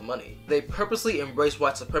spaces for the money. They purposely embrace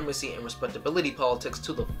white supremacy and respectability politics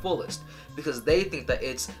to the fullest, because they think that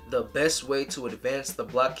it's the best way to advance the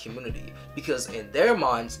black community, because in their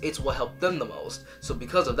minds it's what helped them the most. So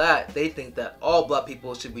because of that, they think that all black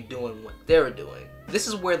people should be doing what they're doing. This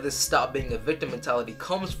is where this stop being a victim mentality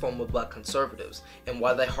comes from with black conservatives, and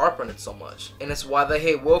why they harp on it so much. And it's why they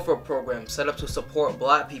hate welfare programs set up to support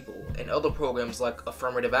black people and other programs like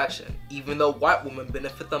affirmative action, even though white women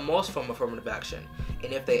benefit the most from affirmative action.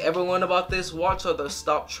 And if they ever learn about this, watch her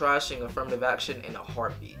stop trashing affirmative action in a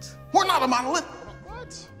heartbeat. We're not a monolith.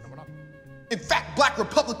 What? In fact, black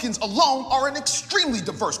Republicans alone are an extremely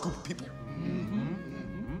diverse group of people.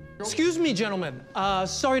 Excuse me, gentlemen.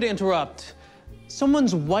 Sorry to interrupt.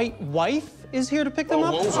 Someone's white wife is here to pick them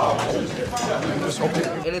up?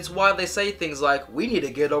 And it's why they say things like, we need to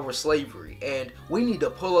get over slavery, and we need to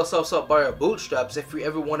pull ourselves up by our bootstraps if we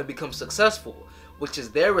ever want to become successful, which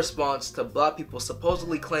is their response to black people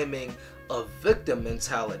supposedly claiming a victim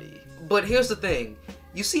mentality. But here's the thing,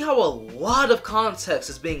 you see how a lot of context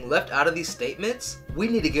is being left out of these statements? We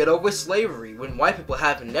need to get over slavery when white people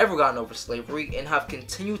have never gotten over slavery and have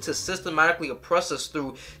continued to systematically oppress us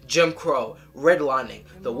through Jim Crow, redlining,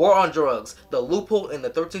 the war on drugs, the loophole in the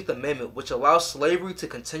 13th Amendment which allows slavery to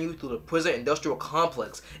continue through the prison industrial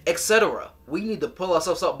complex, etc. We need to pull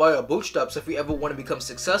ourselves up by our bootstraps if we ever want to become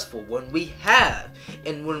successful. When we have,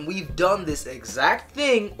 and when we've done this exact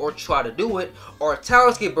thing or try to do it, our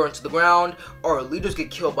towns get burned to the ground, our leaders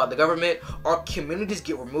get killed by the government, our communities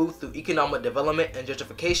get removed through economic development and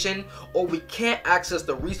gentrification, or we can't access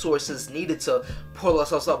the resources needed to pull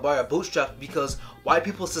ourselves up by our bootstraps because white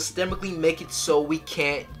people systemically make it so we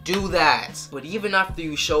can't do that. But even after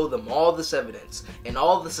you show them all this evidence and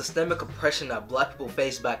all the systemic oppression that black people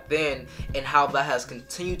faced back then and how that has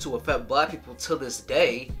continued to affect black people to this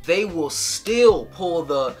day, they will still pull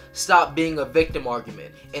the stop being a victim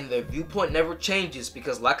argument, and their viewpoint never changes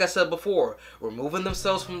because, like I said before, removing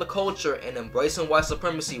themselves from the culture and embracing white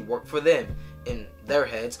supremacy worked for them in their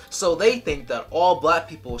heads, so they think that all black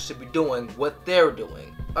people should be doing what they're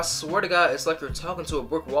doing. I swear to God, it's like you're talking to a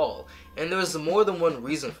brick wall, and there's more than one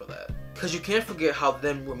reason for that. Because you can't forget how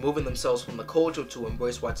them removing themselves from the culture to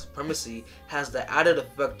embrace white supremacy has the added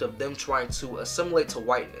effect of them trying to assimilate to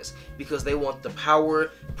whiteness because they want the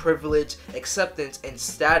power, privilege, acceptance, and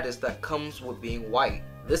status that comes with being white.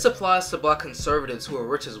 This applies to black conservatives who are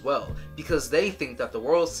rich as well, because they think that the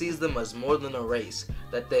world sees them as more than a race,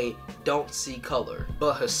 that they don't see color.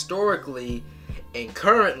 But historically and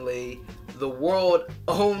currently, the world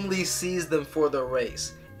only sees them for their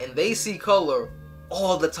race, and they see color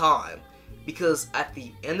all the time, because at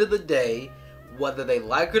the end of the day, whether they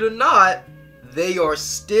like it or not, they are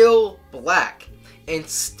still black and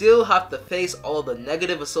still have to face all of the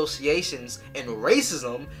negative associations and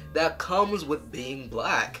racism that comes with being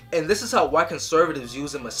black. And this is how white conservatives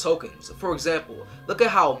use them as tokens. For example, look at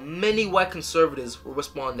how many white conservatives will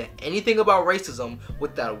respond to anything about racism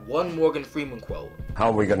with that one Morgan Freeman quote. How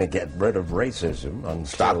are we going to get rid of racism and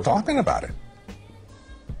stop talking about it?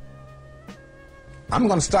 I'm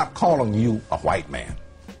going to stop calling you a white man.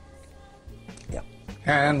 Yeah.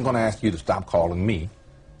 And I'm going to ask you to stop calling me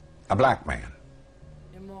a black man.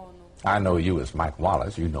 I know you as Mike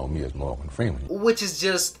Wallace, you know me as Morgan Freeman. Which is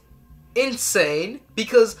just insane,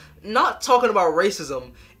 because not talking about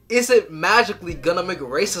racism isn't magically gonna make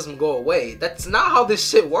racism go away. That's not how this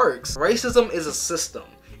shit works. Racism is a system,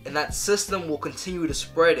 and that system will continue to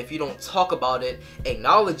spread if you don't talk about it,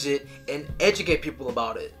 acknowledge it, and educate people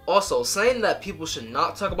about it. Also, saying that people should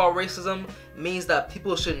not talk about racism means that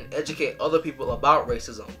people shouldn't educate other people about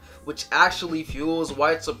racism, which actually fuels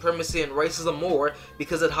white supremacy and racism more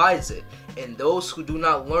because it hides it, and those who do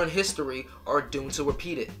not learn history are doomed to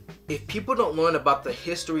repeat it. If people don't learn about the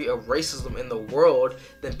history of racism in the world,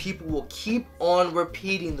 then people will keep on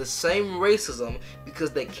repeating the same racism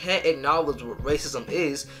because they can't acknowledge what racism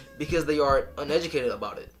is because they are uneducated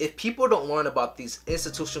about it. If people don't learn about these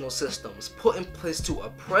institutional systems put in place to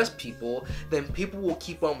oppress people, then people will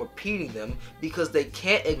keep on repeating them because they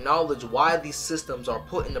can't acknowledge why these systems are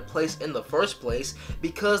put into place in the first place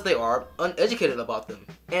because they are uneducated about them.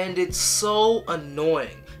 And it's so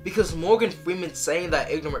annoying because Morgan Freeman saying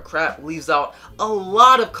that ignorant crap leaves out a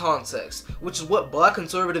lot of context, which is what black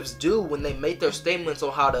conservatives do when they make their statements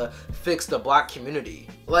on how to fix the black community.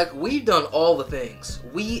 Like, we've done all the things.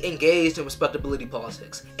 We engaged in respectability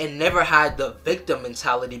politics and never had the victim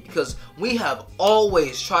mentality because we have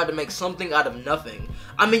always tried to make something out of nothing.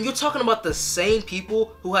 I mean, you're talking about the same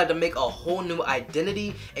people who had to make a whole new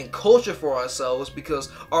identity and culture for ourselves because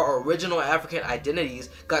our original African identities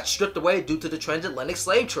got stripped away due to the transatlantic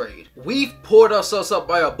slave trade. We've poured ourselves up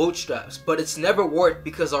by our bootstraps, but it's never worked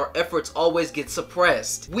because our efforts always get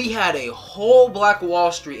suppressed. We had a whole Black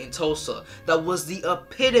Wall Street in Tulsa that was the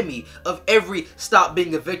epitome of every stop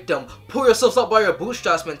being a victim, pull yourselves up by your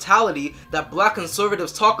bootstraps mentality that black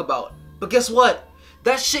conservatives talk about. But guess what?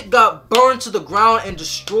 That shit got burned to the ground and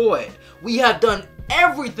destroyed. We have done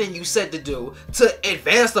everything you said to do to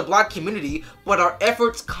advance the black community, but our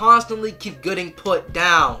efforts constantly keep getting put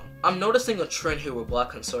down. I'm noticing a trend here with black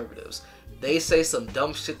conservatives. They say some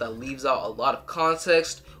dumb shit that leaves out a lot of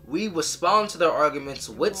context. We respond to their arguments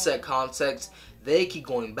with said context. They keep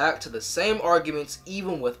going back to the same arguments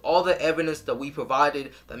even with all the evidence that we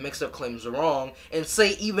provided that makes their claims wrong, and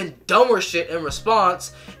say even dumber shit in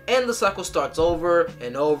response, and the cycle starts over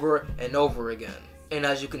and over and over again. And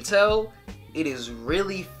as you can tell, it is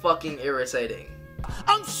really fucking irritating.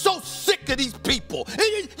 I'm so sick of these people.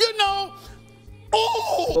 You know,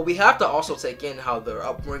 But we have to also take in how their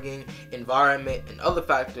upbringing, environment, and other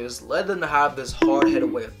factors led them to have this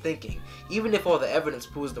hard-headed way of thinking, even if all the evidence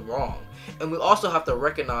proves them wrong. And we also have to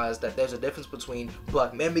recognize that there's a difference between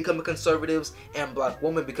black men becoming conservatives and black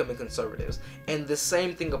women becoming conservatives. And the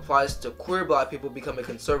same thing applies to queer black people becoming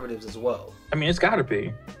conservatives as well. I mean, it's gotta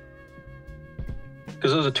be.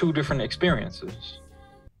 Because those are two different experiences.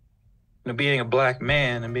 You know, being a black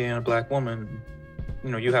man and being a black woman, you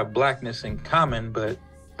know, you have blackness in common, but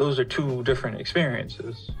those are two different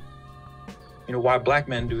experiences. You know, why black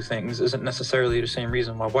men do things isn't necessarily the same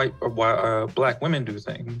reason why black women do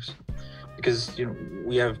things. Because, you know,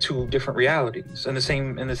 we have two different realities. In the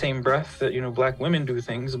same breath that, you know, black women do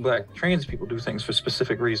things, black trans people do things for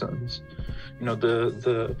specific reasons. You know,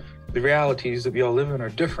 the realities that we all live in are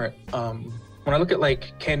different. When I look at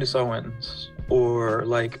like Candace Owens or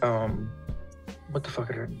like what the fuck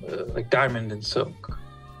are like Diamond and Silk,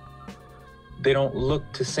 they don't look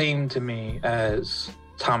the same to me as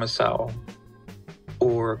Thomas Sowell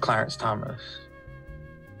or Clarence Thomas.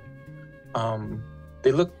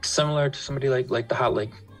 They look similar to somebody like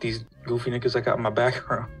these goofy niggas I got in my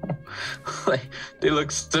background. Like, they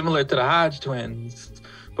look similar to the Hodge twins.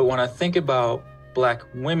 But when I think about black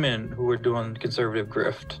women who were doing conservative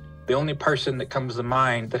grift, the only person that comes to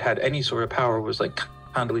mind that had any sort of power was like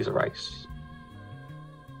Condoleezza Rice.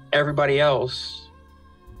 Everybody else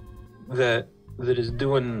that is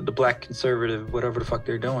doing the black conservative, whatever the fuck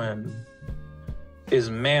they're doing, is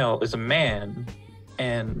a man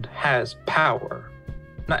and has power.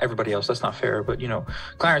 Not everybody else, that's not fair, but you know,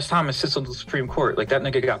 Clarence Thomas sits on the Supreme Court, like that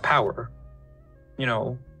nigga got power. You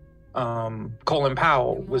know, Colin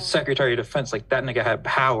Powell was Secretary of Defense, like that nigga had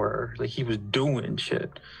power, like he was doing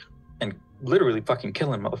shit and literally fucking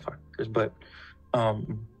killing motherfuckers. But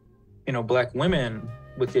you know, black women,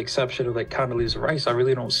 with the exception of like Condoleezza Rice, I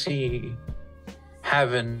really don't see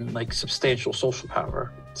having like substantial social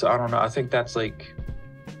power. So I don't know, I think that's like,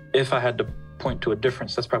 if I had to point to a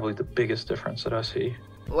difference, that's probably the biggest difference that I see.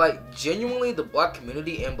 Like, genuinely, the black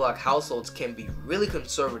community and black households can be really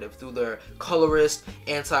conservative through their colorist,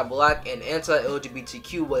 anti-black, and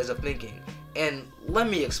anti-LGBTQ ways of thinking. And let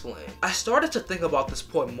me explain. I started to think about this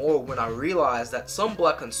point more when I realized that some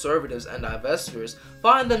black conservatives and divestors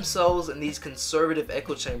find themselves in these conservative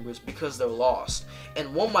echo chambers because they're lost.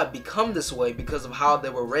 And one might become this way because of how they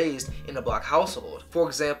were raised in a black household. For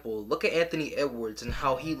example, look at Anthony Edwards and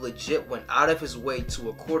how he legit went out of his way to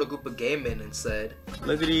record a group of gay men and said,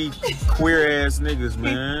 "Look at these queer ass niggas,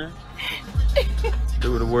 man.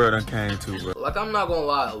 Do what the world I came to, bro." Like, I'm not gonna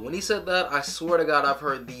lie, when he said that, I swear to God I've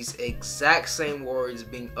heard these exact same words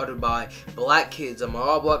being uttered by black kids at my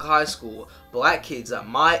all-black high school, black kids at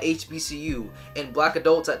my HBCU, and black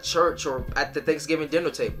adults at church or at the Thanksgiving dinner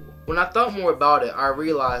table. When I thought more about it, I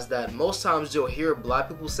realized that most times you'll hear black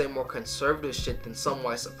people say more conservative shit than some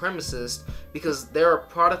white supremacists because they're a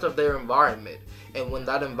product of their environment. And when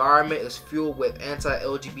that environment is fueled with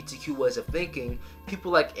anti-LGBTQ ways of thinking,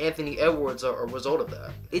 people like Anthony Edwards are a result of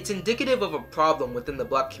that. It's indicative of a problem within the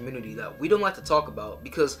black community that we don't like to talk about,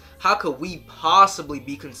 because how could we possibly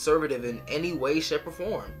be conservative in any way, shape, or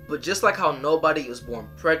form? But just like how nobody is born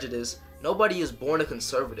prejudiced, nobody is born a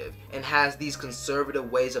conservative and has these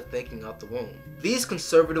conservative ways of thinking out the womb. These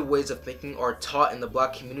conservative ways of thinking are taught in the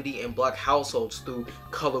black community and black households through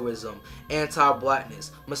colorism,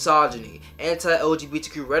 anti-blackness, misogyny,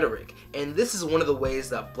 anti-LGBTQ rhetoric, and this is one of the ways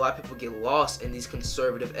that black people get lost in these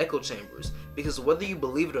conservative echo chambers, because whether you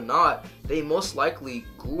believe it or not, they most likely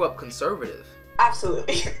grew up conservative.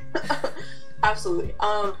 Absolutely. Absolutely.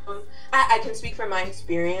 I can speak from my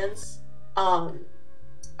experience.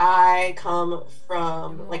 I come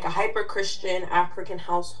from like a hyper-Christian African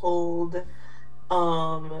household,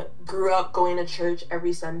 grew up going to church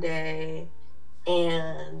every Sunday,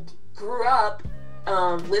 and grew up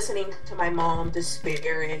listening to my mom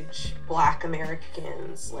disparage Black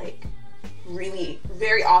Americans, like really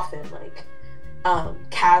very often, like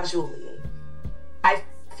casually. I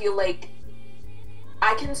feel like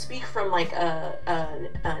I can speak from like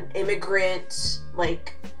an immigrant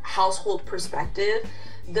like household perspective.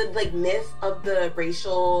 The like myth of the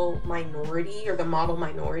racial minority or the model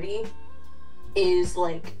minority is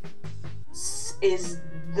the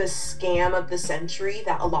scam of the century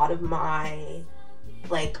that a lot of my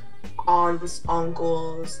like aunts,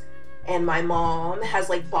 uncles, and my mom has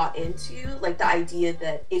like bought into, like the idea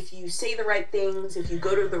that if you say the right things, if you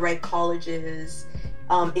go to the right colleges,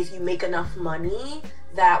 if you make enough money,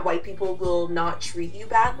 that white people will not treat you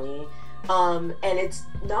badly, and it's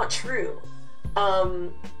not true.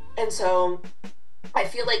 And so I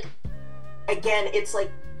feel like, again, it's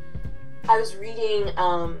like I was reading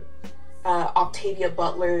Octavia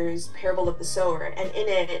Butler's Parable of the Sower, and in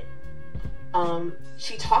it,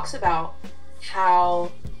 she talks about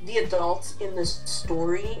how the adults in this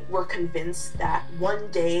story were convinced that one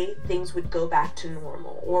day things would go back to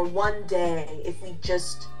normal, or one day if we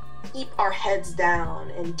just keep our heads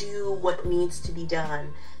down and do what needs to be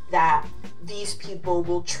done, that these people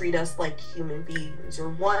will treat us like human beings, or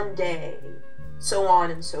one day, so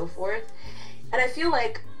on and so forth. And I feel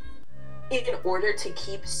like in order to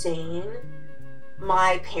keep sane,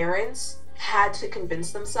 my parents had to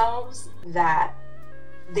convince themselves that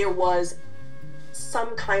there was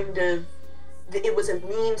some kind of, it was a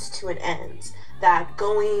means to an end, that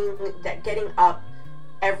getting up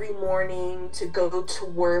every morning to go to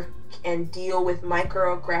work and deal with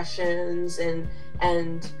microaggressions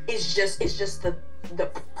and it's just the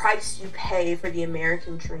price you pay for the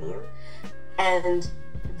American dream. And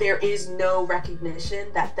there is no recognition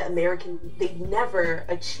that they never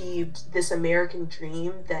achieved this American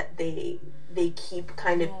dream that they keep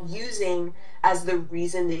kind of using as the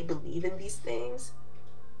reason they believe in these things.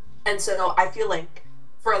 And so I feel like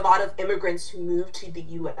for a lot of immigrants who move to the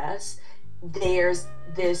US, there's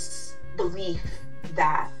this belief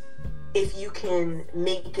that if you can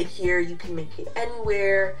make it here, you can make it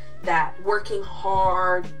anywhere, that working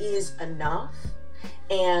hard is enough.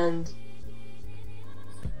 And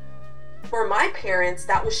for my parents,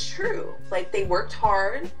 that was true. Like, they worked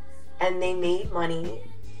hard and they made money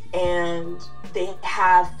and they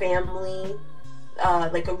have family,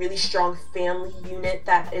 like a really strong family unit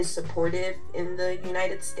that is supportive in the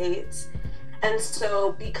United States. And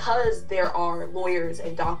so because there are lawyers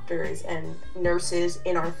and doctors and nurses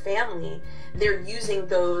in our family, they're using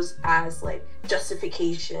those as like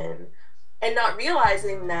justification and not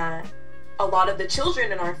realizing that a lot of the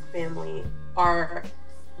children in our family are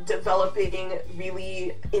developing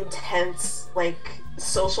really intense like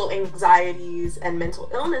social anxieties and mental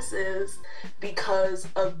illnesses because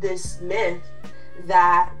of this myth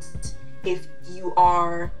that if you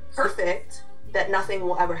are perfect, that nothing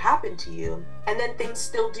will ever happen to you. And then things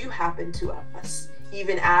still do happen to us,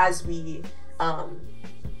 even as we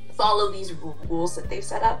follow these rules that they've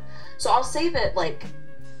set up. So I'll say that, like,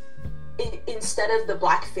 instead of the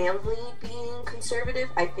Black family being conservative,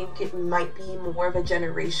 I think it might be more of a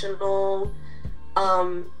generational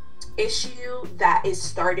issue that is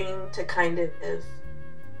starting to kind of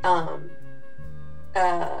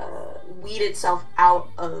weed itself out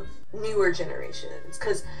of newer generations,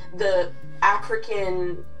 because the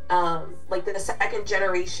African, like the second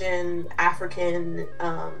generation African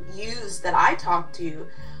youths that I talk to,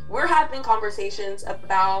 we're having conversations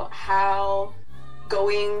about how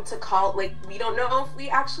going to college, like, we don't know if we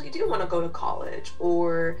actually do want to go to college,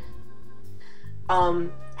 or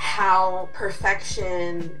how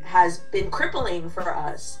perfection has been crippling for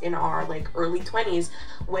us in our like early 20s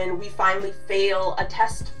when we finally fail a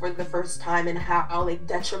test for the first time, and how like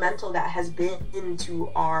detrimental that has been to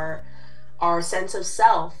our sense of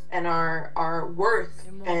self and our worth.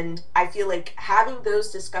 And I feel like having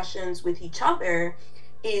those discussions with each other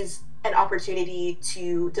is an opportunity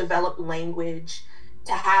to develop language,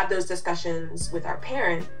 to have those discussions with our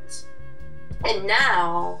parents. And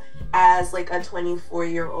now, as like a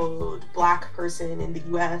 24-year-old Black person in the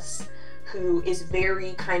US who is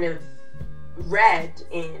very kind of read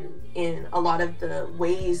in a lot of the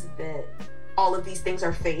ways that all of these things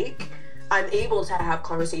are fake, I'm able to have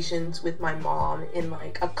conversations with my mom in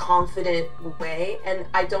like a confident way. And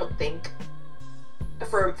I don't think,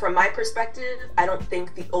 from my perspective, I don't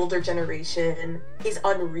think the older generation is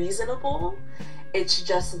unreasonable. It's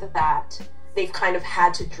just that they've kind of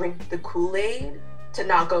had to drink the Kool-Aid to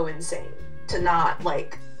not go insane, to not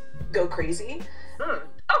like go crazy.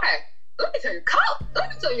 Okay, let me tell you,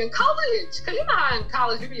 in college, because you know how in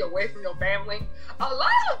college you be away from your family. A lot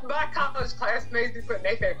of my college classmates be putting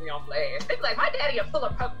their family on blast. They be like, my daddy a full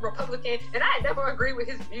Republican, and I never agree with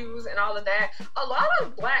his views and all of that. A lot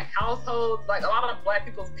of Black households, like a lot of Black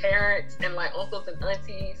people's parents and like uncles and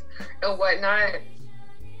aunties and whatnot,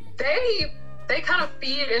 they kind of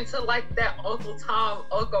feed into like that Uncle Tom,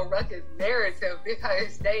 Uncle Ruckus narrative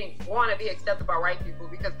because they want to be accepted by white people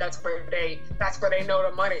because that's where they know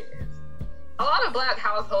the money is. A lot of Black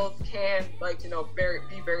households can, like, you know,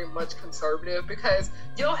 be very much conservative because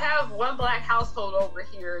you'll have one Black household over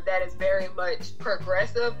here that is very much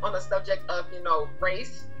progressive on the subject of, you know,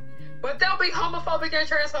 race, but they'll be homophobic and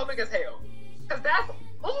transphobic as hell. Because that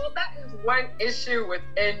is one issue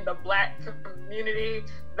within the Black community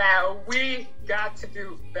that we got to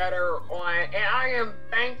do better on. And I am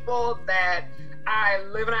thankful that I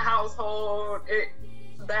live in a household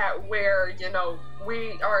that where, you know,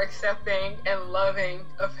 we are accepting and loving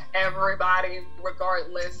of everybody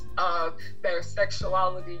regardless of their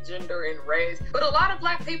sexuality, gender, and race. But a lot of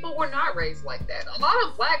Black people were not raised like that. A lot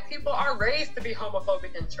of Black people are raised to be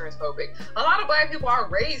homophobic and transphobic. A lot of Black people are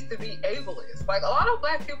raised to be ableist. Like, a lot of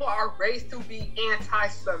Black people are raised to be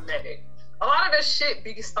anti-Semitic. A lot of this shit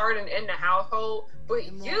be starting in the household, but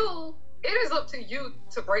it is up to you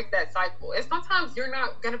to break that cycle. And sometimes you're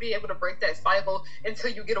not going to be able to break that cycle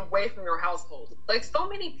until you get away from your household. Like, so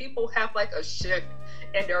many people have like a shift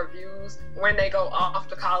in their views when they go off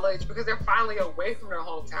to college because they're finally away from their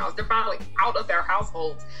hometowns. They're finally out of their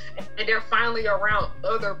households and they're finally around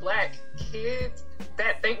other Black kids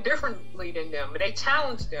that think differently than them, and they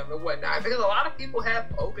challenge them and whatnot, because a lot of people have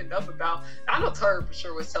opened up about, I know Turd for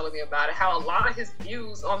sure was telling me about it, how a lot of his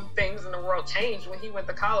views on things in the world changed when he went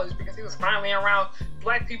to college because he was finally around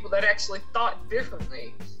Black people that actually thought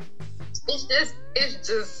differently. It's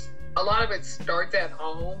just a lot of it starts at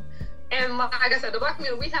home. And like I said, the Black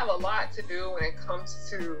community, we have a lot to do when it comes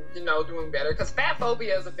to, you know, doing better. Because fat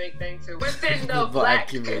phobia is a big thing too within the Black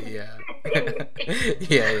community.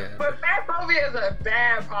 Yeah. But fat phobia is a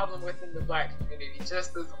bad problem within the Black community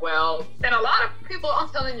just as well. And a lot of people, I'm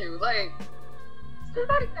telling you, like,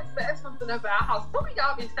 somebody has said something about how some of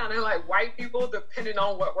y'all be sounding like white people depending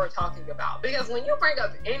on what we're talking about. Because when you bring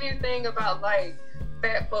up anything about like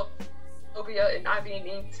fat phobia and not being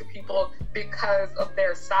mean to people because of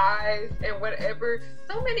their size and whatever,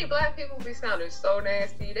 so many Black people be sounding so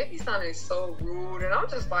nasty, they be sounding so rude, and I'm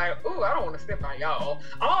just like, ooh, I don't want to sit by y'all.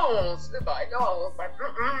 I don't want to sit by y'all. It's like,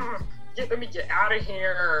 let me get out of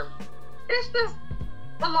here. It's just,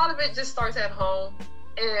 a lot of it just starts at home.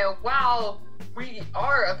 And while we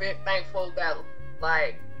are a bit thankful that,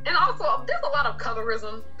 like, and also there's a lot of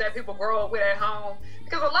colorism that people grow up with at home,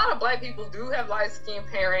 because a lot of Black people do have light-skinned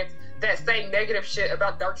parents that say negative shit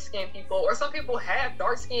about dark-skinned people, or some people have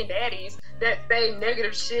dark-skinned daddies that say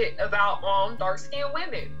negative shit about dark-skinned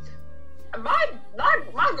women. My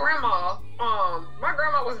grandma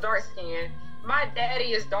was dark-skinned. My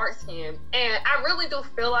daddy is dark-skinned, and I really do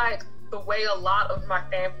feel like the way a lot of my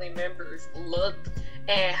family members look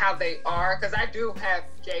and how they are, because I do have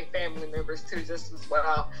gay family members too, just as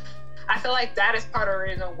well. I feel like that is part of the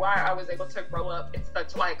reason why I was able to grow up in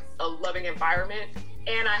such like a loving environment.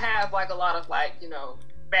 And I have like a lot of like, you know,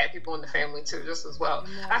 bad people in the family too, just as well.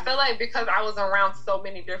 I feel like because I was around so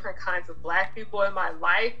many different kinds of Black people in my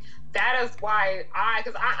life, that is why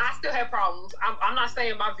because I still have problems. I'm not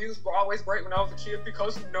saying my views were always great when I was a kid,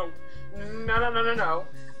 because no.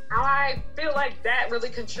 I feel like that really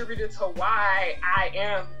contributed to why I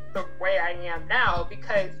am the way I am now,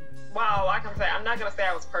 because while like I'm not gonna say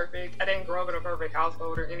I was perfect. I didn't grow up in a perfect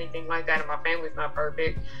household or anything like that, and my family's not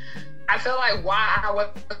perfect. I feel like why I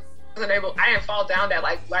didn't fall down that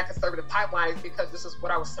like Black conservative pipeline is because this is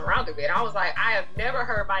what I was surrounded with. I was like, I have never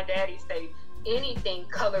heard my daddy say anything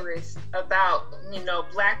colorist about, you know,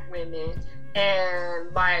 Black women.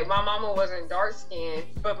 And like my mama wasn't dark skinned,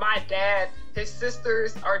 but my dad, his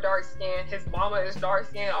sisters are dark skinned, his mama is dark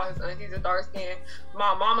skinned, all his aunties are dark skinned.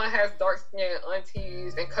 My mama has dark skinned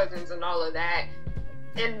aunties and cousins and all of that,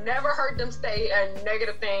 and never heard them say a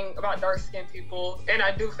negative thing about dark skinned people. And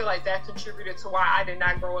I do feel like that contributed to why I did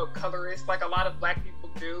not grow up colorist like a lot of Black people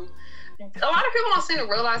do. A lot of people don't seem to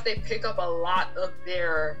realize they pick up a lot of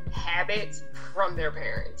their habits from their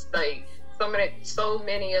parents. Like so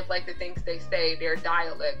many of like the things they say, their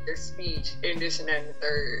dialect, their speech, and this and that and the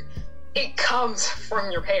third, it comes from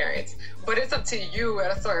your parents. But it's up to you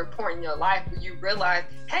at a certain point in your life where you realize,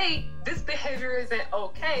 hey, this behavior isn't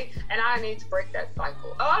okay, and I need to break that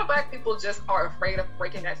cycle. A lot of Black people just are afraid of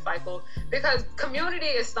breaking that cycle because community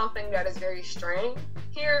is something that is very strained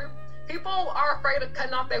here. People are afraid of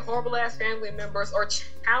cutting off their horrible ass family members or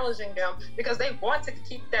challenging them because they want to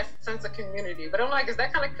keep that sense of community. But I'm like, is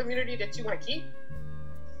that kind of community that you want to keep?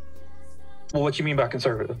 Well, what you mean by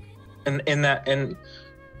conservative? And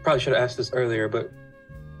probably should have asked this earlier, but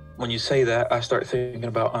when you say that, I start thinking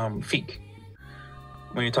about Feek.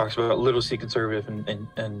 When he talks about little c conservative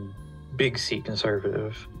and big C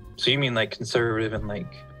conservative. So you mean like conservative and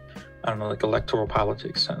like, I don't know, like electoral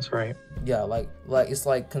politics sense, right? Yeah, like it's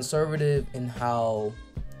like conservative in how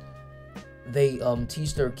they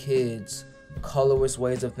teach their kids colorist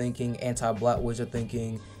ways of thinking, anti-Black ways of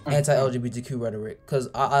thinking, anti-LGBTQ rhetoric. Because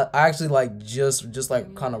I actually like just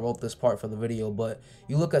like kind of wrote this part for the video, but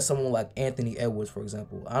you look at someone like Anthony Edwards, for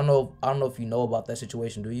example. I don't know if you know about that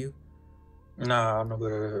situation. Do you? Nah, I'm not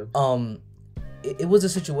good at it. It was a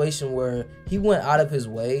situation where he went out of his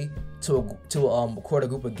way to record a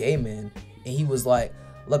group of gay men, and he was like,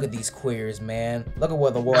 look at these queers, man. Look at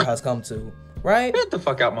where the world has come to. right? Get the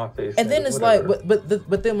fuck out my face. And then it's whatever. like,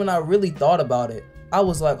 but then when I really thought about it, I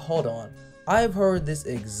was like, hold on. I've heard this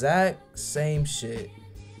exact same shit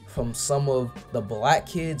from some of the black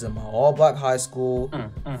kids in my all-black high school,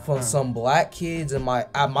 from some black kids in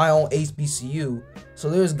at my own HBCU. So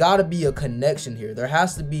there's got to be a connection here. There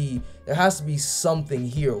has to be something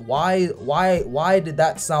here. Why did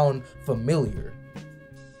that sound familiar?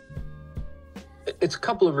 It's a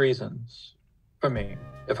couple of reasons for me,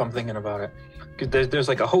 if I'm thinking about it. Because there's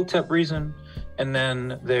like a Hotep reason, and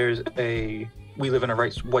then there's a we live in a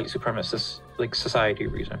white supremacist like society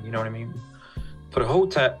reason. You know what I mean? For the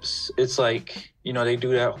Hoteps, it's like, you know, they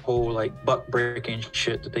do that whole like buck breaking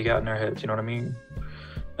shit that they got in their heads. You know what I mean?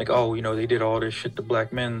 Like, oh, you know, they did all this shit to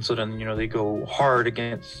black men, so then, you know, they go hard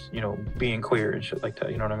against, you know, being queer and shit like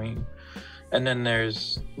that. You know what I mean? And then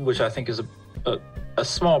there's, which I think is a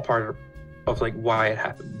small part of like why it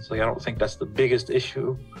happens. Like, I don't think that's the biggest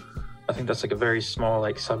issue. I think that's like a very small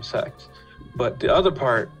like subsect. But the other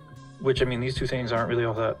part, which I mean, these two things aren't really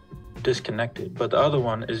all that disconnected, but the other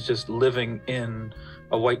one is just living in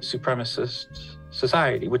a white supremacist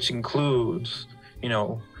society, which includes, you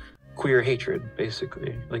know, queer hatred,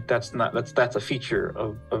 basically. Like that's a feature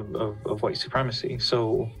of white supremacy.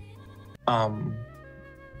 So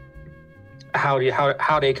how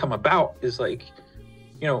they come about is like,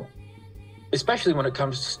 you know, especially when it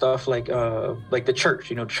comes to stuff like the church.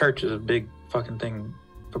 You know, church is a big fucking thing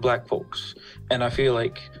for black folks, and I feel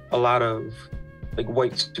like a lot of like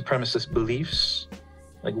white supremacist beliefs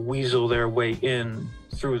like weasel their way in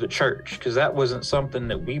through the church, because that wasn't something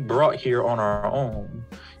that we brought here on our own.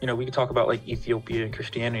 You know, we could talk about like Ethiopia and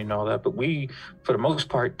Christianity and all that, but we, for the most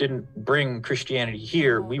part, didn't bring Christianity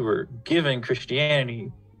here. We were given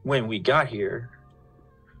Christianity when we got here.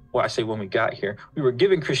 Well, I say when we got here. We were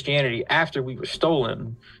given Christianity after we were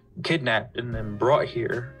stolen, kidnapped, and then brought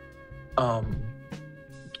here.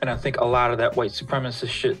 And I think a lot of that white supremacist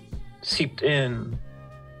shit seeped in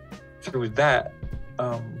through that.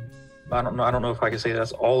 I don't know if I can say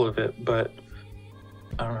that's all of it, but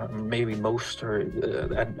I don't know, maybe most, or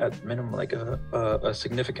at minimum like a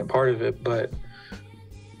significant part of it. But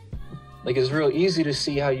like, it's real easy to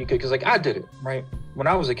see how you could, because like I did it, right? When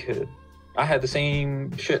I was a kid, I had the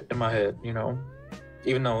same shit in my head, you know,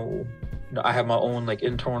 even though, you know, I have my own like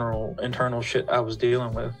internal shit I was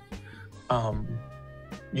dealing with.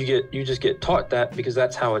 You just get taught that because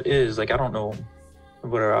that's how it is. Like, I don't know,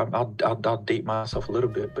 whatever, I'll date myself a little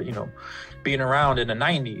bit, but you know, being around in the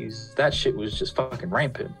 90s, that shit was just fucking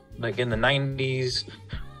rampant. Like in the 90s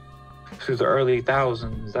through the early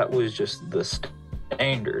thousands, that was just the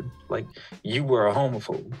standard. Like, you were a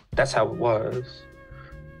homophobe. That's how it was.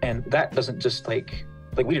 And that doesn't just like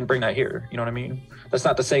we didn't bring that here. You know what I mean? That's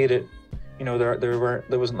not to say that, you know,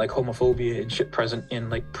 there wasn't like homophobia and shit present in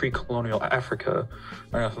like pre-colonial Africa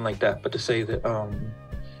or nothing like that. But to say that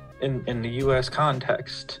in the U.S.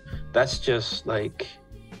 context, that's just like,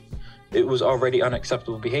 it was already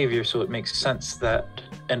unacceptable behavior. So it makes sense that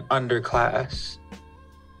an underclass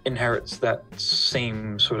inherits that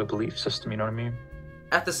same sort of belief system. You know what I mean?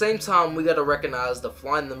 At the same time, we gotta recognize the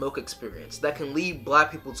fly in the milk experience that can lead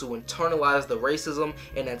black people to internalize the racism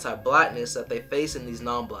and anti-blackness that they face in these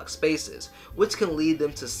non-black spaces, which can lead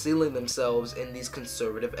them to sealing themselves in these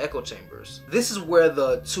conservative echo chambers. This is where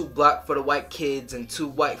the too black for the white kids and too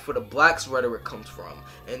white for the blacks rhetoric comes from,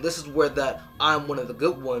 and this is where that I'm one of the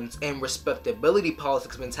good ones and respectability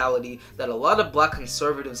politics mentality that a lot of black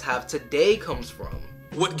conservatives have today comes from.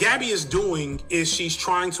 What Gabby is doing is she's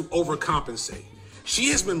trying to overcompensate.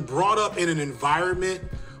 She has been brought up in an environment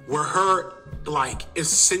where her like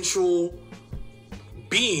essential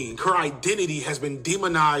being, her identity has been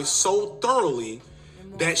demonized so thoroughly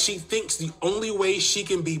that she thinks the only way she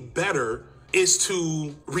can be better is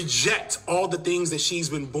to reject all the things that she's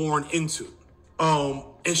been born into.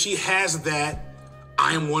 And she has that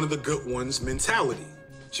I am one of the good ones mentality.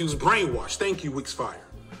 She was brainwashed. Thank you, Wixfire.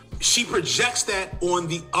 She projects that on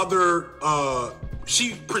the other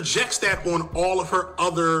she projects that on all of her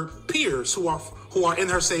other peers who are in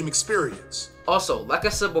her same experience. Also, like I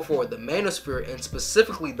said before, the manosphere, and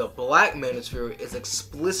specifically the black manosphere, is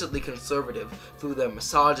explicitly conservative through their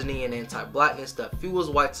misogyny and anti-blackness that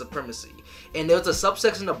fuels white supremacy. And there's a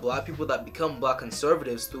subsection of black people that become black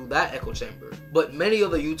conservatives through that echo chamber. But many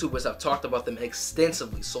other YouTubers have talked about them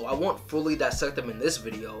extensively, so I won't fully dissect them in this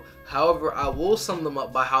video. However, I will sum them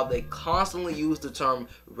up by how they constantly use the term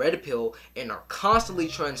red pill and are constantly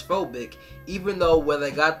transphobic, even though where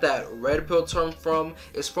they got that red pill term from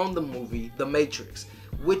is from the movie The Matrix,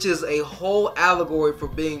 which is a whole allegory for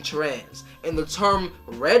being trans. And the term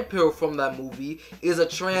red pill from that movie is a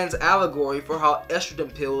trans allegory for how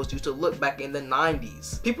estrogen pills used to look back in the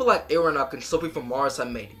 90s. People like Aronach and Sophie from Mars have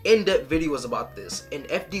made in-depth videos about this, and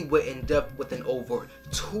FD went in depth with an over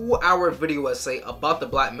 2-hour video essay about the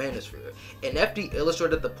Black Manosphere. And FD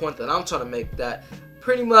illustrated the point that I'm trying to make, that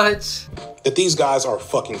pretty much that these guys are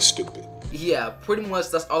fucking stupid. Yeah, pretty much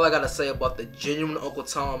that's all I gotta say about the genuine Uncle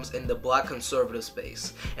Toms in the Black conservative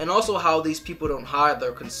space. And also how these people don't hide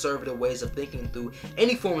their conservative ways of thinking through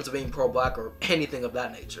any forms of being pro-black or anything of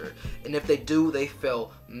that nature. And if they do, they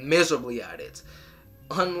fail miserably at it.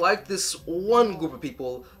 Unlike this one group of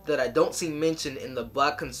people that I don't see mentioned in the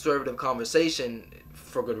Black conservative conversation,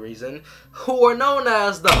 for good reason, who are known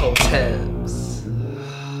as the Hoteps.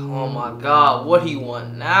 Oh my god, what do you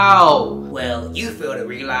want now? Well, you fail to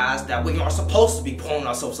realize that we aren't supposed to be pulling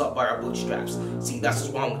ourselves up by our bootstraps. See, that's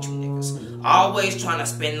what's wrong with you niggas. Always trying to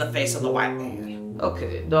spin in the face of the white man.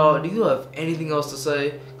 Okay, dog, do you have anything else to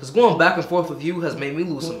say? Because going back and forth with you has made me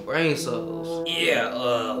lose some brain cells.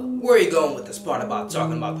 Yeah, where are you going with this part about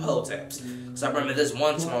talking about the Hoteps? Because I remember this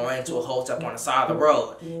one time I ran into a Hotep on the side of the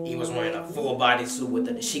road. He was wearing a full body suit with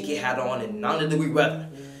a dashiki hat on in 90-degree weather.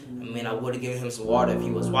 I mean, I would have given him some water if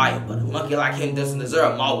he was white, but a monkey like him doesn't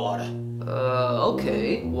deserve my water.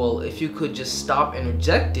 Okay. Well, if you could just stop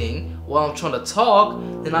interjecting while I'm trying to talk,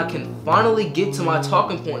 then I can finally get to my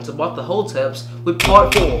talking points about the Hoteps with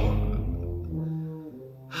part 4.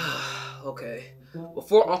 Okay.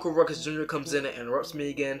 Before Uncle Ruckus Jr. comes in and interrupts me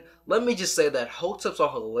again, let me just say that Hoteps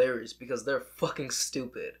are hilarious because they're fucking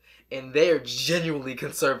stupid. And they're genuinely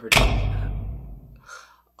conservative.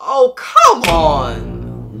 Oh, come on!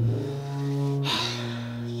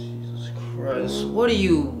 Jesus Christ, what do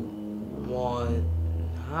you want?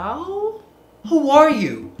 How? Who are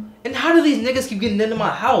you? And how do these niggas keep getting into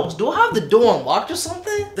my house? Do I have the door unlocked or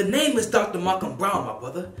something? The name is Dr. Malcolm Brown, my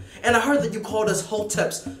brother. And I heard that you called us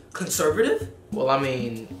Hoteps conservative? Well, I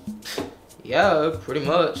mean, yeah, pretty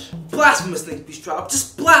much. Blasphemous things, Beastrop.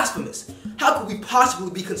 Just blasphemous. How could we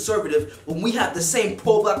possibly be conservative when we have the same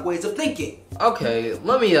pro-black ways of thinking? Okay,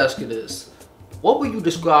 let me ask you this. What would you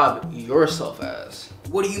describe yourself as?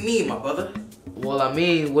 What do you mean, my brother? Well, I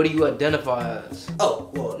mean, what do you identify as? Oh,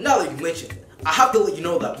 well, now that you mentioned it, I have to let you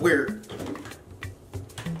know that we're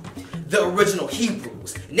the original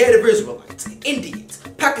Hebrews, Native Israelites, Indians,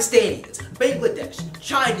 Pakistanis, Bangladesh,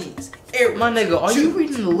 Chinese, Arabs. My nigga, are you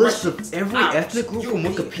reading the list Russians, of every Irish, ethnic group from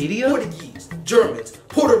Europeans, Wikipedia? Portuguese, Germans,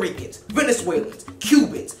 Puerto Ricans, Venezuelans,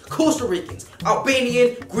 Cubans, Costa Ricans,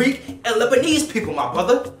 Albanian, Greek, and Lebanese people, my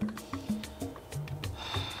brother.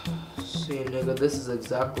 See, nigga, this is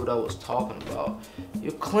exactly what I was talking about.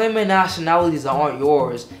 You're claiming nationalities that aren't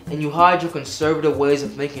yours, and you hide your conservative ways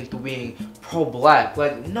of thinking through being pro-black.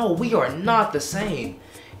 Like, no, we are not the same.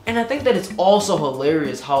 And I think that it's also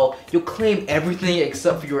hilarious how you'll claim everything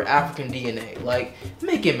except for your African DNA. Like,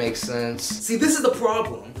 make it make sense. See, this is the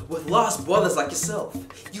problem with lost brothers like yourself.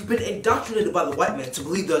 You've been indoctrinated by the white man to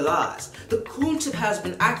believe their lies. The coon chip has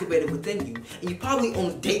been activated within you, and you probably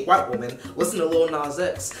only date white women, listen to Lil Nas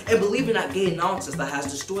X, and believe in that gay nonsense that has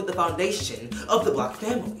destroyed the foundation of the black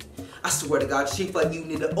family. I swear to God, Chief, like you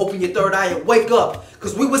need to open your third eye and wake up,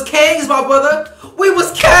 cause we was kings, my brother. We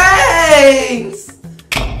was kings.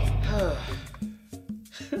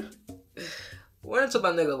 We're into my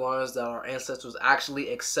nigga Lawrence that our ancestors actually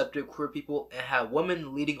accepted queer people and had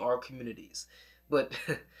women leading our communities. But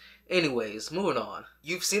anyways, moving on.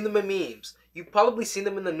 You've seen them in memes. You've probably seen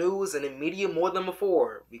them in the news and in media more than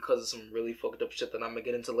before because of some really fucked up shit that I'm gonna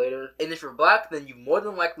get into later. And if you're black, then you've more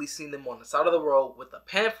than likely seen them on the side of the road with a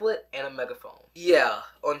pamphlet and a megaphone. Yeah,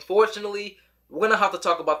 unfortunately, we're gonna have to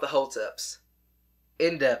talk about the Hoteps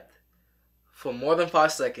in depth for more than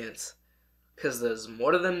 5 seconds. Because there's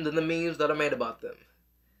more to them than the memes that are made about them.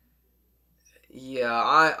 Yeah,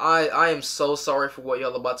 I am so sorry for what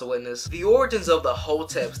y'all about to witness. The origins of the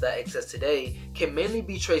Hoteps that exist today can mainly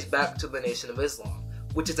be traced back to the Nation of Islam,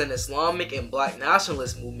 which is an Islamic and black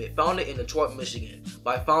nationalist movement founded in Detroit, Michigan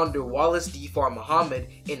by founder Wallace D. Farr Muhammad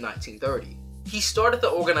in 1930. He started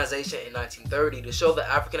the organization in 1930 to show the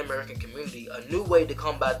African American community a new way to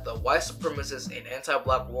combat the white supremacist and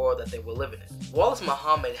anti-black world that they were living in. Wallace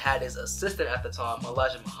Muhammad had his assistant at the time,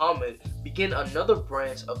 Elijah Muhammad, begin another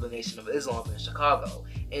branch of the Nation of Islam in Chicago.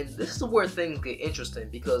 And this is where things get interesting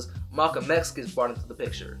because Malcolm X gets brought into the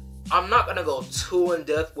picture. I'm not going to go too in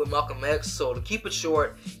depth with Malcolm X, so to keep it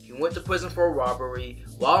short, he went to prison for a robbery.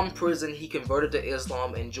 While in prison, he converted to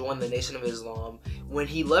Islam and joined the Nation of Islam, When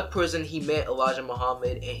he left prison, he met Elijah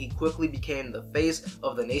Muhammad, and he quickly became the face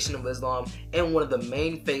of the Nation of Islam and one of the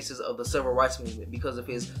main faces of the civil rights movement because of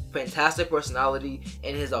his fantastic personality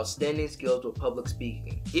and his outstanding skills with public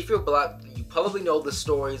speaking. If you're black, you probably know the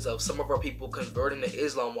stories of some of our people converting to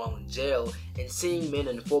Islam while in jail and seeing men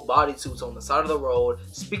in full bodysuits on the side of the road,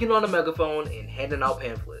 speaking on a megaphone and handing out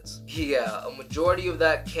pamphlets. Yeah, a majority of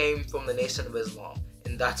that came from the Nation of Islam,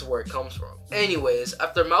 and that's where it comes from. Anyways,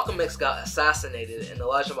 after Malcolm X got assassinated and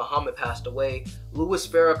Elijah Muhammad passed away, Louis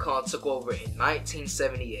Farrakhan took over in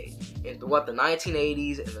 1978, and throughout the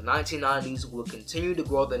 1980s and the 1990s will continue to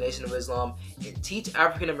grow the Nation of Islam and teach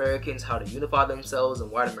African Americans how to unify themselves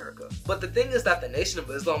in white America. But the thing is that the Nation of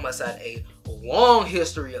Islam has had a long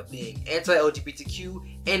history of being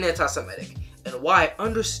anti-LGBTQ and anti-Semitic. And while I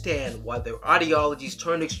understand why their ideologies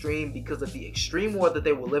turned extreme because of the extreme war that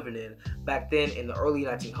they were living in back then in the early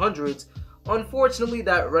 1900s, unfortunately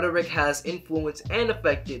that rhetoric has influenced and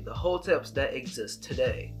affected the Hoteps that exist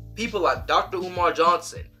today. People like Dr. Umar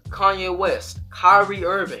Johnson, Kanye West, Kyrie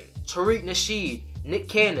Irving, Tariq Nasheed, Nick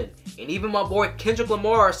Cannon, and even my boy Kendrick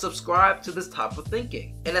Lamar subscribe to this type of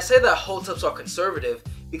thinking. And I say that Hoteps are conservative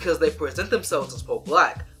because they present themselves as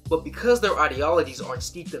pro-black, but because their ideologies aren't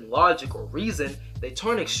steeped in logic or reason, they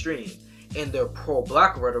turn extreme, and their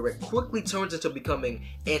pro-black rhetoric quickly turns into becoming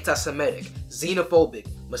anti-Semitic, xenophobic,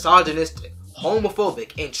 misogynistic,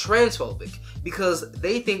 homophobic, and transphobic, because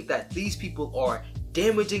they think that these people are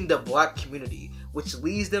damaging the black community, which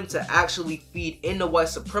leads them to actually feed into white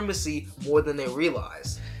supremacy more than they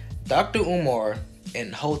realize. Dr. Umar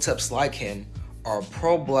and Hoteps like him are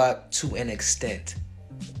pro-black to an extent,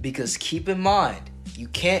 because keep in mind, you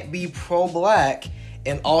can't be pro-black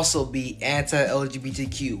and also be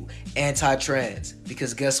anti-LGBTQ, anti-trans,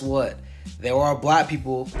 because guess what? There are black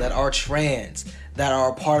people that are trans, that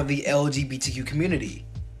are a part of the LGBTQ community.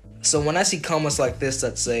 So when I see comments like this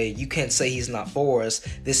that say, you can't say he's not for us,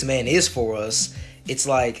 this man is for us, it's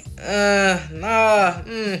like, not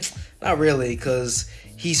really, because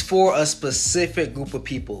he's for a specific group of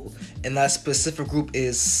people, and that specific group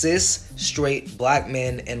is cis, straight, black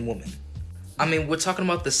men and women. I mean, we're talking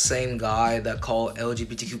about the same guy that called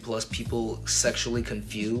LGBTQ plus people sexually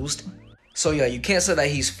confused. So yeah, you can't say that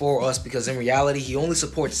he's for us because in reality, he only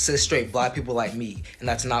supports cis straight black people like me, and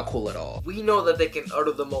that's not cool at all. We know that they can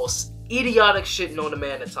utter the most idiotic shit known to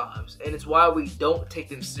man at times, and it's why we don't take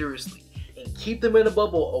them seriously and keep them in a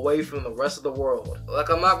bubble away from the rest of the world.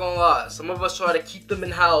 Like, I'm not gonna lie, some of us try to keep them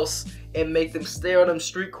in house and make them stay on them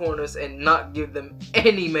street corners and not give them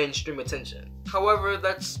any mainstream attention. However,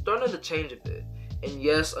 that's starting to change a bit. And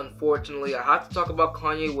yes, unfortunately, I have to talk about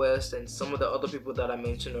Kanye West and some of the other people that I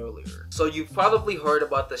mentioned earlier. So you've probably heard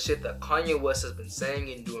about the shit that Kanye West has been saying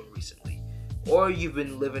and doing recently. Or you've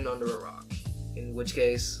been living under a rock. In which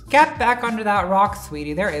case... Get back under that rock,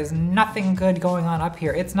 sweetie. There is nothing good going on up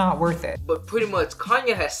here. It's not worth it. But pretty much,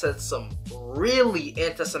 Kanye has said some really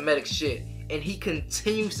anti-Semitic shit. And he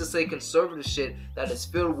continues to say conservative shit that is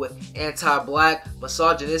filled with anti-black,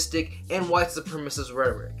 misogynistic, and white supremacist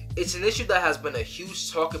rhetoric. It's an issue that has been a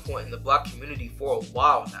huge talking point in the black community for a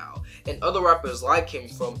while now, and other rappers like him,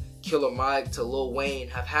 from Killer Mike to Lil Wayne,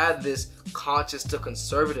 have had this conscious to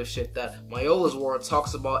conservative shit that Myola's World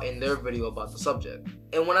talks about in their video about the subject.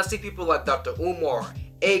 And when I see people like Dr. Umar,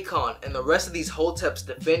 Akon, and the rest of these Hoteps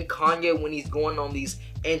defend Kanye when he's going on these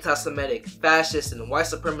anti-Semitic, fascist, and white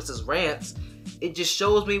supremacist rants, it just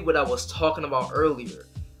shows me what I was talking about earlier.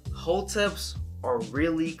 Hoteps are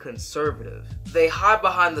really conservative. They hide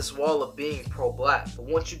behind this wall of being pro-black, but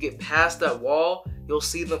once you get past that wall, you'll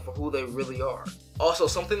see them for who they really are. Also,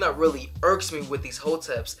 something that really irks me with these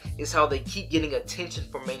Hoteps is how they keep getting attention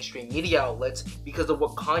from mainstream media outlets because of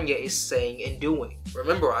what Kanye is saying and doing.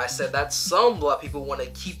 Remember, I said that some black people want to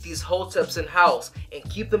keep these Hoteps in house and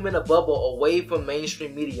keep them in a bubble away from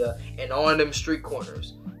mainstream media and on them street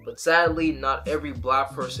corners. But sadly, not every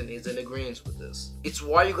black person is in agreement with this. It's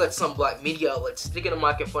why you got some black media outlets sticking a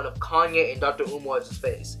mic in front of Kanye and Dr. Umar's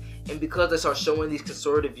face. And because they start showing these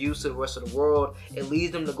conservative views to the rest of the world, it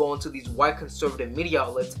leads them to go into these white conservative media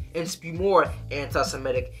outlets and spew more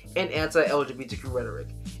anti-Semitic and anti-LGBTQ rhetoric.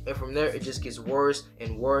 And from there, it just gets worse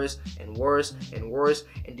and worse and worse and worse.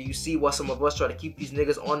 And do you see why some of us try to keep these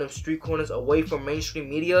niggas on them street corners away from mainstream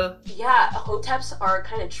media? Yeah, Hoteps are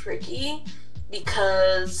kind of tricky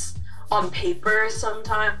because on paper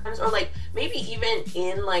sometimes, or like maybe even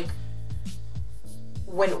in like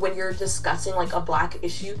when you're discussing like a black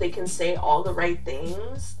issue, they can say all the right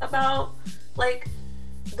things about like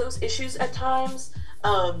those issues at times.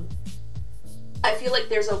 I feel like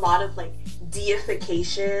there's a lot of like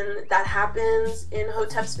deification that happens in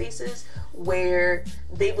Hotep spaces where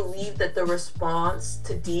they believe that the response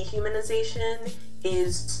to dehumanization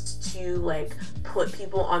is to like put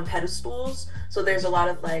people on pedestals. So there's a lot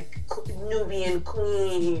of like Nubian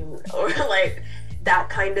queen or like that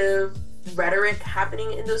kind of rhetoric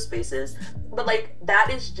happening in those spaces. But like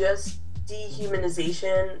that is just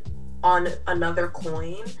dehumanization on another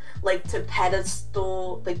coin. Like to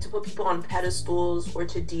pedestal, like to put people on pedestals or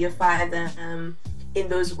to deify them in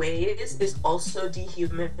those ways is also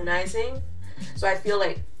dehumanizing. So I feel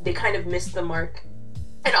like they kind of missed the mark.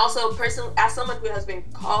 And also, personally, as someone who has been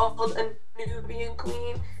called a Nubian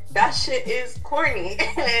queen, that shit is corny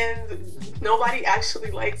and nobody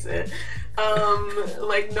actually likes it.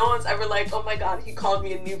 Like no one's ever like, oh my god, he called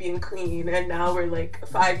me a Nubian queen and now we're like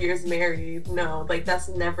 5 years married. No, like that's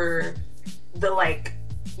never the like,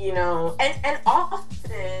 you know, and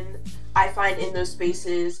often I find in those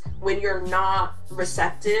spaces when you're not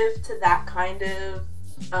receptive to that kind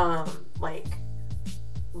of like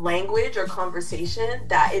language or conversation,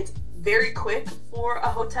 that it's very quick for a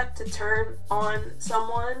Hotep to turn on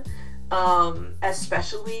someone,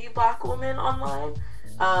 especially Black women online.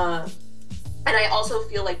 And I also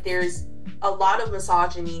feel like there's a lot of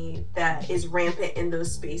misogyny that is rampant in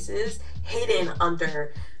those spaces, hidden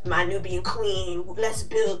under my Nubian queen, let's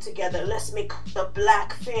build together, let's make a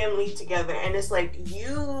Black family together. And it's like,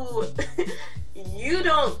 you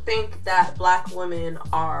don't think that Black women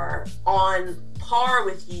are on par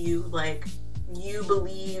with you. Like, you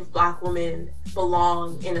believe Black women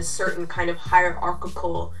belong in a certain kind of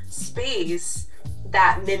hierarchical space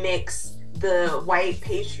that mimics the white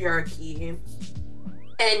patriarchy.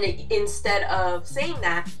 And instead of saying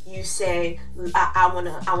that, you say, I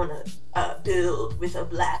wanna build with a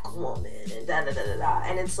Black woman and da da da da da.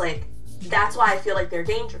 And it's like, that's why I feel like they're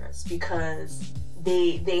dangerous, because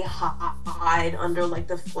they hide under like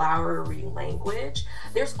the flowery language.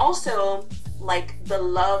 There's also like the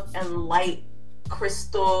love and light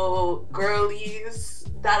crystal girlies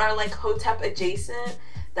that are like Hotep adjacent,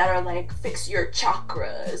 that are like fix your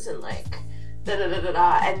chakras and like da da da da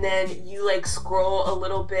da. And then you like scroll a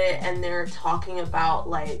little bit and they're talking about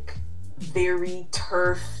like very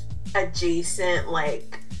turf adjacent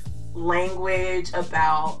like language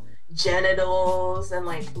about genitals and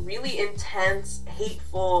like really intense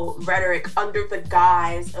hateful rhetoric under the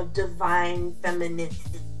guise of divine femininity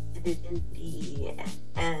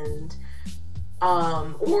and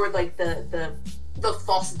or like the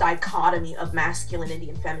false dichotomy of masculinity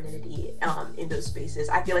and femininity in those spaces.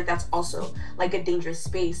 I feel like that's also like a dangerous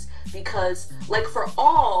space, because like for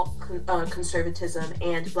all conservatism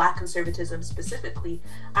and Black conservatism specifically,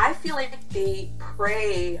 I feel like they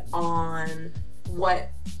prey on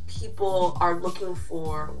what people are looking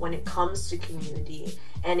for when it comes to community,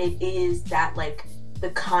 and it is that like the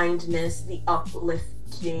kindness, the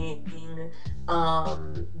uplifting,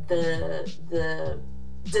 the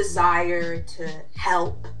desire to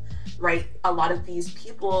help, right? A lot of these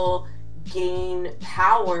people gain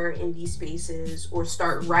power in these spaces or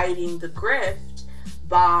start writing the grift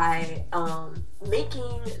by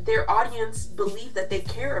making their audience believe that they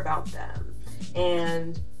care about them.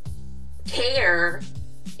 And care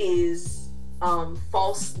is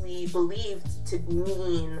falsely believed to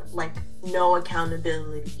mean like no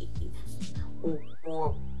accountability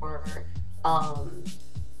or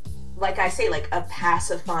like I say, like a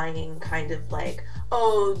pacifying kind of like,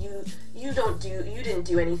 oh, you didn't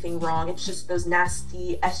do anything wrong, it's just those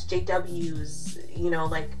nasty SJWs, you know,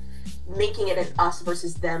 like making it an us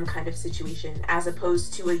versus them kind of situation, as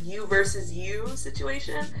opposed to a you versus you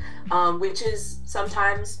situation, which is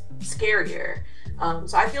sometimes scarier.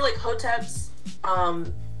 So I feel like Hoteps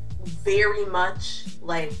very much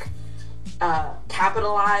like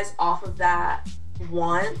capitalize off of that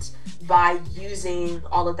want by using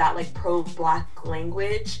all of that like pro-Black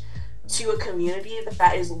language to a community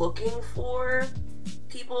that is looking for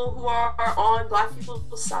people who are on Black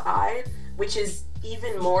people's side, which is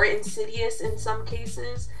even more insidious in some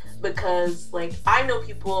cases, because like I know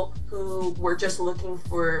people who were just looking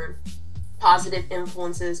for positive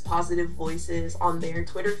influences, positive voices on their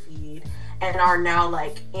Twitter feed, and are now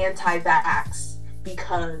like anti-vax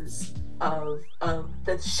because of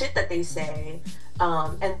the shit that they say.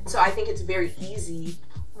 And so I think it's very easy,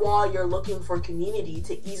 while you're looking for community,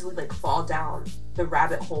 to easily like fall down the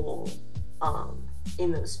rabbit hole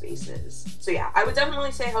in those spaces. So yeah, I would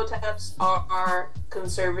definitely say Hoteps are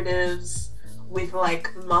conservatives with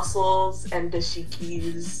like muscles and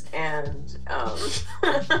dashikis and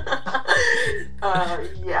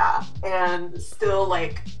yeah, and still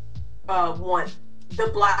like want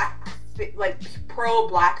the Black, like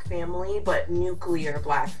pro-Black family, but nuclear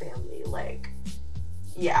Black family. Like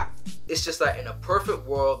Yeah. It's just that in a perfect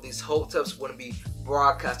world, these Hoteps wouldn't be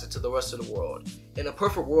broadcasted to the rest of the world. In a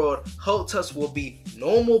perfect world, Hoteps will be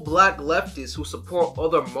normal black leftists who support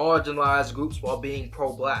other marginalized groups while being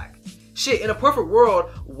pro-black. Shit, in a perfect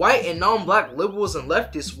world, white and non-black liberals and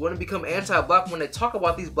leftists wouldn't become anti-black when they talk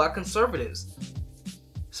about these black conservatives.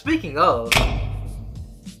 Speaking of...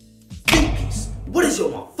 What is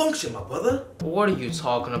your malfunction, my brother? What are you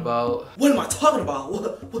talking about? What am I talking about?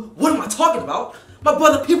 What am I talking about? My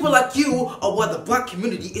brother, people like you are why the black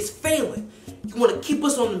community is failing. You want to keep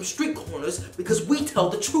us on them street corners because we tell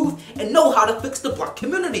the truth and know how to fix the black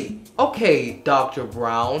community. Okay, Dr.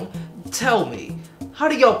 Brown, tell me, how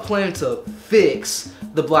do y'all plan to fix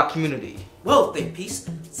the black community? Well, Think Piece,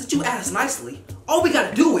 since you asked nicely, all we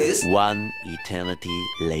gotta do is... One eternity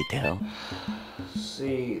later.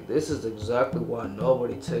 See, this is exactly why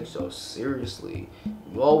nobody takes y'all seriously.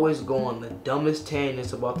 You always go on the dumbest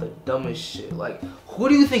tangents about the dumbest shit. Like, who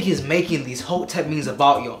do you think is making these Hotep memes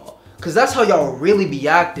about y'all? Cause that's how y'all really be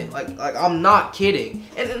acting. Like I'm not kidding.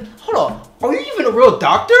 And hold on, are you even a real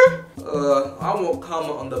doctor? I won't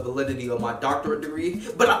comment on the validity of my doctorate degree,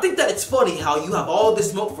 but I think that it's funny how you have all this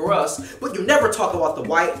smoke for us, but you never talk about the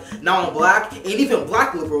white, non-black, and even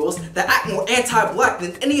black liberals that act more anti-black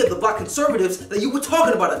than any of the black conservatives that you were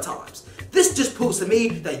talking about at times. This just proves to me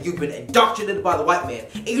that you've been indoctrinated by the white man,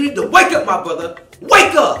 and you need to wake up, my brother.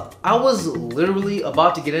 Wake up! I was literally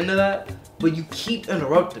about to get into that, but you keep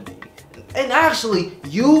interrupting me. And actually,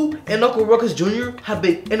 you and Uncle Ruckus Jr. have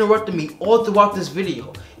been interrupting me all throughout this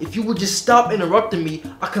video. If you would just stop interrupting me,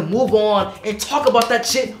 I can move on and talk about that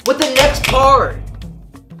shit with the next part.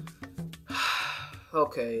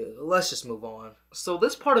 Okay, let's just move on. So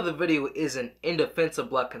this part of the video isn't in defense of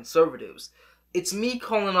black conservatives. It's me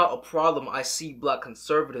calling out a problem I see black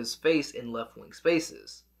conservatives face in left-wing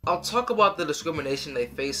spaces. I'll talk about the discrimination they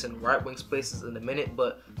face in right-wing spaces in a minute,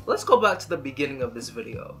 but let's go back to the beginning of this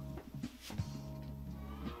video.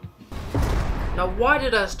 Now, why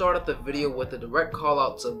did I start off the video with a direct call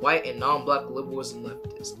out to white and non-black liberals and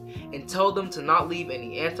leftists and tell them to not leave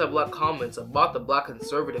any anti-black comments about the black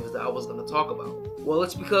conservatives that I was going to talk about? Well,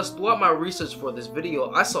 it's because throughout my research for this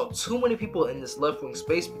video, I saw too many people in this left-wing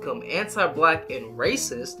space become anti-black and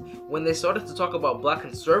racist when they started to talk about black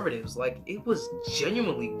conservatives. Like, it was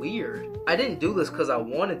genuinely weird. I didn't do this because I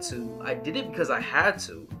wanted to, I did it because I had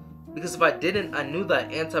to. Because if I didn't, I knew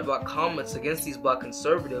that anti-black comments against these black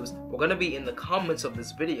conservatives were going to be in the comments of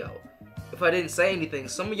this video. If I didn't say anything,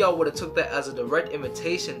 some of y'all would have took that as a direct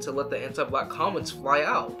invitation to let the anti-black comments fly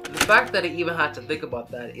out. The fact that I even had to think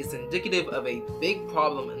about that is indicative of a big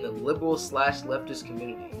problem in the liberal/leftist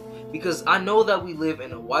community. Because I know that we live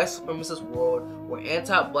in a white supremacist world where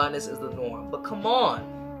anti-blackness is the norm, but come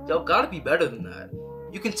on, y'all gotta be better than that.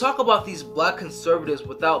 You can talk about these black conservatives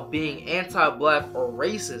without being anti-black or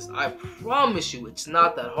racist. I promise you it's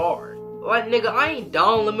not that hard. Like, nigga, I ain't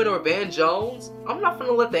Don Lemon or Van Jones. I'm not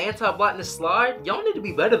finna let the anti-blackness slide. Y'all need to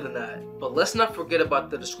be better than that. But let's not forget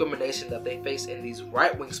about the discrimination that they face in these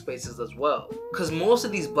right-wing spaces as well. Cause most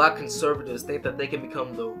of these black conservatives think that they can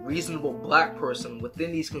become the reasonable black person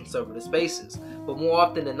within these conservative spaces. But more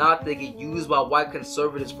often than not, they get used by white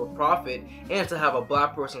conservatives for profit and to have a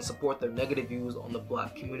black person support their negative views on the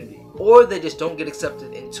black community. Or they just don't get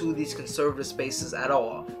accepted into these conservative spaces at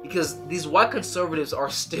all. Because these white conservatives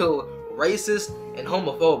are still racist and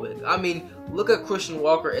homophobic. I mean, look at Christian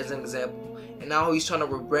Walker as an example, and now he's trying to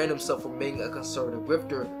rebrand himself from being a conservative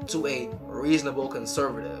grifter to a reasonable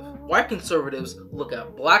conservative. White conservatives look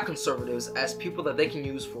at black conservatives as people that they can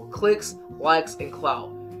use for clicks, likes, and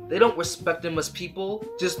clout. They don't respect them as people.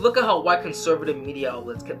 Just look at how white conservative media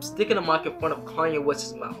outlets kept sticking a mic in front of Kanye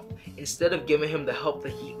West's mouth instead of giving him the help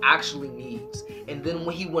that he actually needs. And then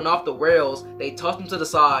when he went off the rails, they tossed him to the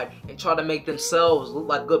side and tried to make themselves look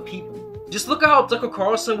like good people. Just look at how Tucker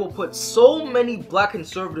Carlson will put so many black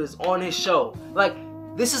conservatives on his show. Like,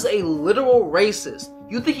 this is a literal racist.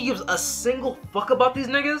 You think he gives a single fuck about these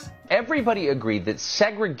niggas? Everybody agreed that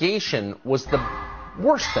segregation was the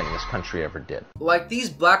worst thing this country ever did. Like, these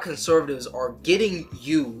black conservatives are getting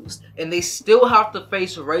used, and they still have to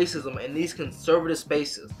face racism in these conservative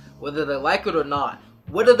spaces, whether they like it or not,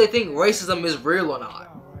 whether they think racism is real or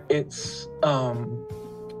not. It's,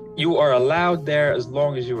 you are allowed there as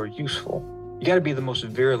long as you are useful. You gotta be the most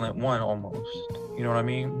virulent one almost, you know what I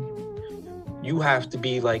mean? You have to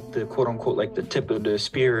be like the quote unquote, like the tip of the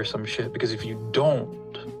spear or some shit, because if you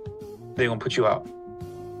don't, they're gonna put you out.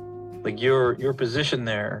 Like your position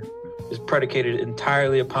there is predicated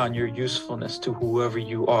entirely upon your usefulness to whoever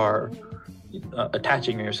you are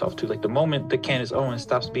attaching yourself to. Like the moment that Candace Owens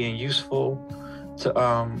stops being useful to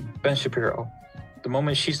Ben Shapiro, The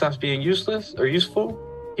moment she stops being useless or useful,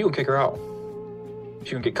 he gonna kick her out.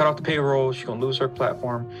 She gonna get cut off the payroll. She gonna lose her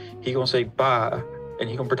platform. He gonna say bye, and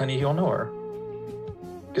he gonna pretend he don't know her.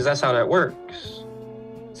 Because that's how that works.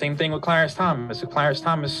 Same thing with Clarence Thomas. If Clarence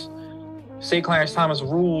Thomas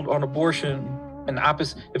ruled on abortion and the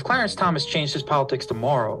opposite, if Clarence Thomas changed his politics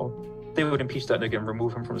tomorrow, they would impeach that nigga and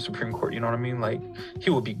remove him from the Supreme Court. You know what I mean? Like, he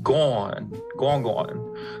would be gone. Gone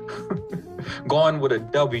with a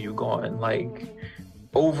W, gone. Like,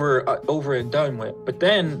 over and done with. But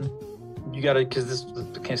then, you gotta, because this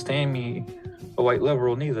can't stand me, a white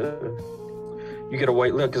liberal neither. You get a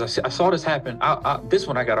white liberal, because I saw this happen. This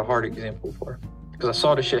one I got a hard example for, because I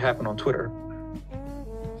saw this shit happen on Twitter.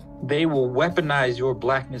 They will weaponize your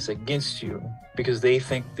blackness against you because they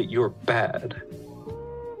think that you're bad.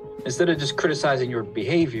 Instead of just criticizing your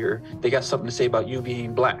behavior, they got something to say about you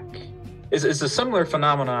being black. It's a similar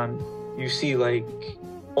phenomenon you see like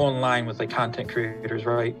online with like content creators,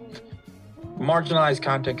 right? Marginalized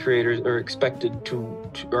content creators are expected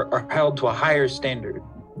are held to a higher standard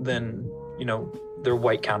than, you know, their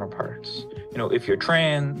white counterparts. You know, if you're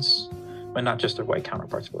trans, but not just their white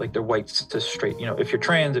counterparts, but like their white cis straight. You know, if you're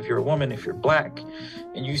trans, if you're a woman, if you're black,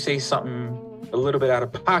 and you say something a little bit out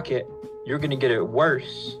of pocket, you're gonna get it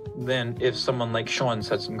worse than if someone like Sean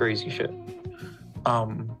said some crazy shit.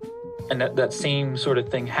 And that same sort of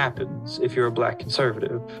thing happens if you're a black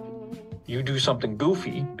conservative. You do something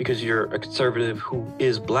goofy because you're a conservative who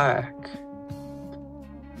is black,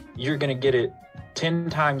 you're gonna get it 10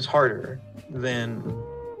 times harder than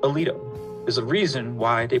Alito. There's a reason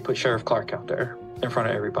why they put Sheriff Clark out there in front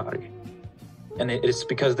of everybody. And it's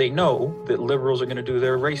because they know that liberals are gonna do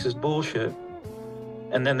their racist bullshit,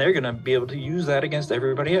 and then they're gonna be able to use that against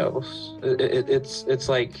everybody else. It's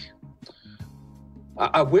like,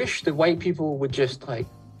 I wish that white people would just like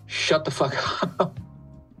shut the fuck up.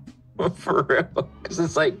 For real. Because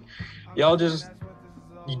it's like, y'all just,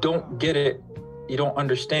 you don't get it, you don't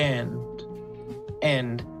understand,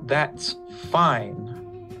 and that's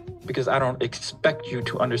fine, because I don't expect you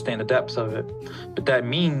to understand the depths of it. But that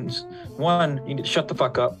means, one, you need to shut the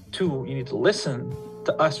fuck up. Two, you need to listen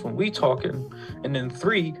to us when we talking. And then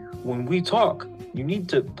three, when we talk, you need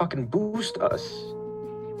to fucking boost us,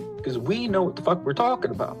 because we know what the fuck we're talking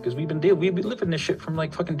about, because we've been living this shit from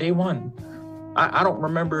like fucking day one. I don't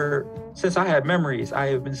remember, since I had memories, I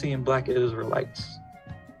have been seeing black Israelites.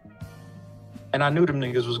 And I knew them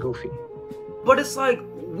niggas was goofy. But it's like,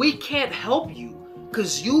 we can't help you,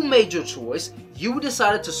 because you made your choice, you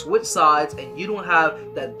decided to switch sides, and you don't have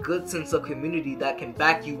that good sense of community that can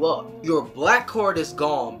back you up. Your black card is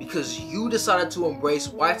gone because you decided to embrace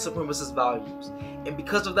white supremacist values. And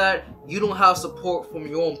because of that, you don't have support from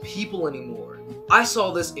your own people anymore. I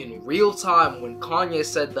saw this in real time when Kanye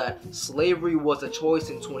said that slavery was a choice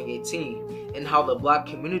in 2018, and how the black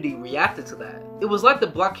community reacted to that. It was like the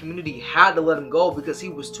black community had to let him go because he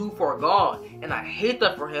was too far gone, and I hate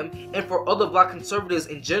that for him and for other black conservatives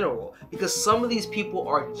in general, because some of these people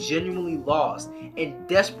are genuinely lost and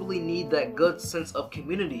desperately need that good sense of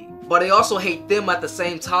community. But I also hate them at the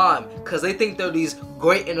same time, because they think they're these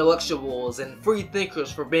great intellectuals and free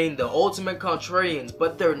thinkers for being the ultimate contrarians,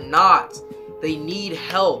 but they're not. They need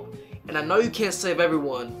help, and I know you can't save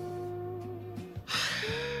everyone,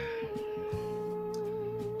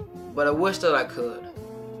 but I wish that I could.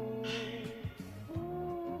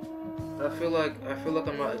 I feel like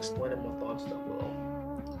I'm not explaining my thoughts that well.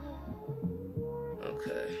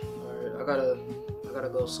 Okay, alright, I gotta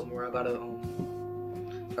go somewhere. I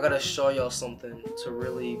gotta show y'all something to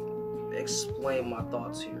really explain my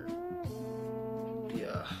thoughts here.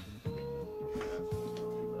 Yeah.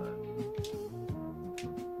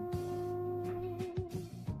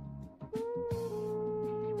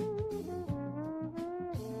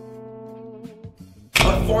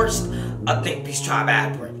 But first, a Think Peace Tribe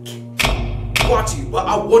ad break. Brought to you by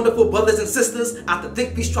our wonderful brothers and sisters at the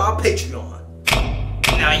Think Peace Tribe Patreon.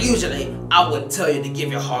 Now, usually, I wouldn't tell you to give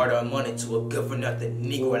your hard-earned money to a good-for-nothing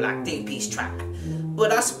Negro like Think Peace Tribe.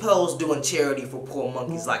 But I suppose doing charity for poor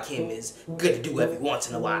monkeys like him is good to do every once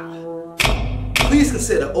in a while. Please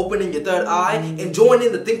consider opening your third eye and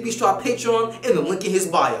joining the Think Peace Tribe Patreon in the link in his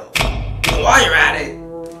bio. And while you're at it,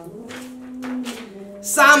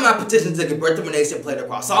 sign my petition to get Birth Discrimination played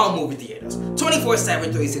across all movie theaters,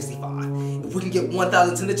 24/7, 365. If we can get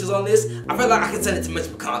 1,000 signatures on this, I feel like I can send it to Mitch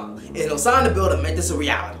McConnell, and he'll sign the bill to make this a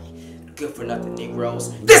reality. Good for nothing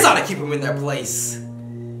Negroes. This ought to keep them in their place.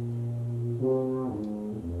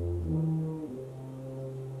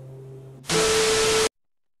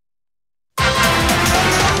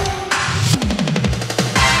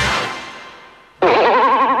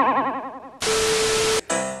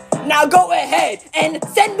 Now go ahead and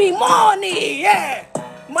send me money, yeah!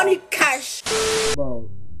 Money, cash. Bro,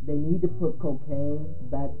 they need to put cocaine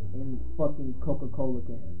back in fucking Coca-Cola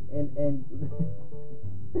cans. And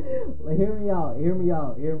hear me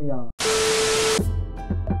out.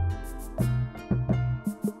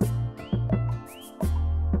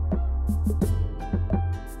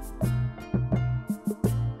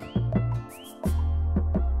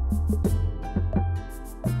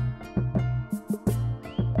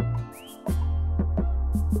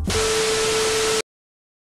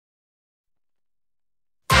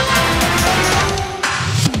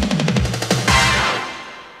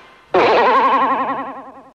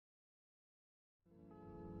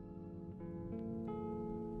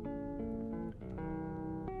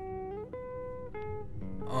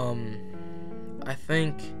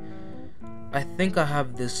 I think I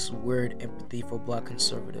have this weird empathy for black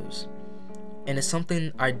conservatives, and it's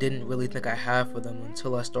something I didn't really think I had for them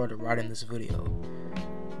until I started writing this video.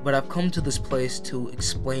 But I've come to this place to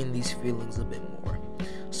explain these feelings a bit more.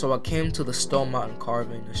 So I came to the Stone Mountain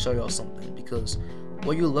carving to show y'all something, because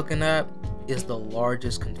what you're looking at is the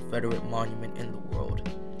largest Confederate monument in the world.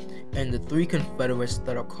 And the three Confederates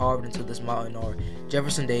that are carved into this mountain are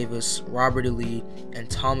Jefferson Davis, Robert E. Lee, and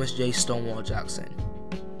Thomas J. Stonewall Jackson.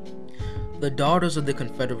 The Daughters of the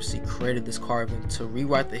Confederacy created this carving to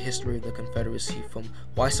rewrite the history of the Confederacy, from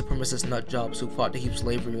white supremacist nutjobs who fought to keep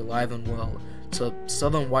slavery alive and well, to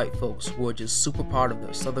southern white folks who are just super proud of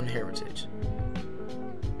their southern heritage.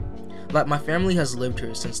 Like, my family has lived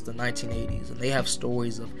here since the 1980s, and they have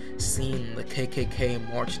stories of seeing the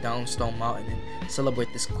KKK march down Stone Mountain and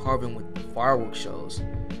celebrate this carving with fireworks shows.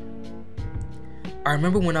 I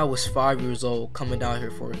remember when I was 5 years old coming down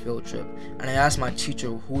here for a field trip, and I asked my teacher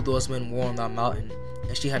who those men were on that mountain,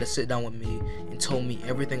 and she had to sit down with me and told me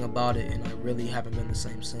everything about it, and I really haven't been the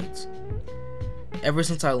same since. Ever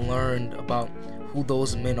since I learned about who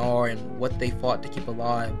those men are and what they fought to keep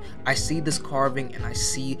alive, I see this carving and I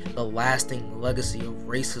see the lasting legacy of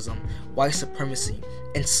racism, white supremacy,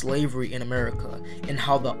 and slavery in America, and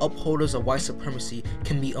how the upholders of white supremacy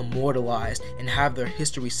can be immortalized and have their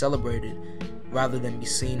history celebrated, rather than be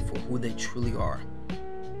seen for who they truly are.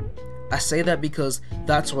 I say that because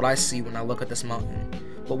that's what I see when I look at this mountain.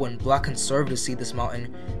 But when black conservatives see this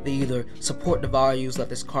mountain, they either support the values that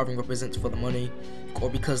this carving represents for the money, or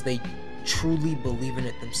because they truly believe in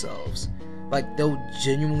it themselves. Like, they'll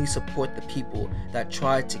genuinely support the people that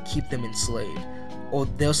tried to keep them enslaved, or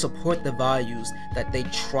they'll support the values that they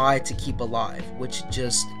try to keep alive, which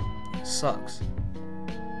just sucks.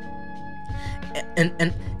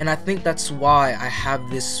 And I think that's why I have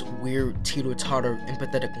this weird teeter-totter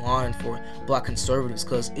empathetic line for black conservatives,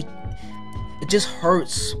 because it just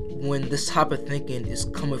hurts when this type of thinking is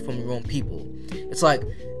coming from your own people. It's like,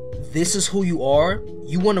 this is who you are?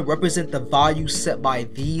 You want to represent the values set by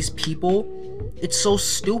these people? It's so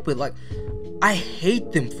stupid. Like, I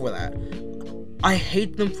hate them for that. I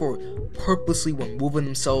hate them for purposely removing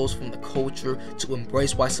themselves from the culture to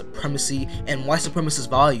embrace white supremacy and white supremacist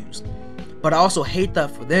values. But I also hate that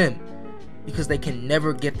for them, because they can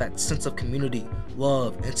never get that sense of community,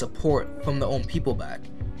 love, and support from their own people back.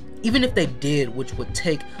 Even if they did, which would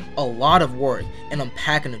take a lot of work and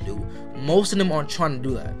unpacking to do, most of them aren't trying to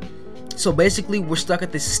do that. So basically, we're stuck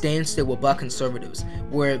at this standstill with black conservatives,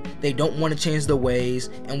 where they don't want to change their ways,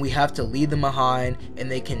 and we have to leave them behind, and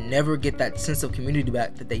they can never get that sense of community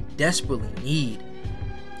back that they desperately need.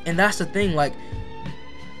 And that's the thing, like,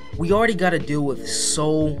 we already got to deal with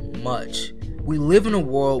so much. We live in a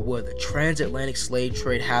world where the transatlantic slave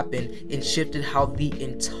trade happened and shifted how the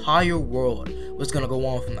entire world was going to go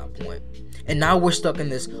on from that point. And now we're stuck in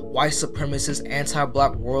this white supremacist,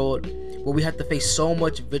 anti-black world where we have to face so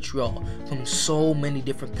much vitriol from so many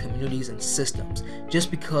different communities and systems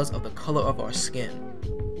just because of the color of our skin.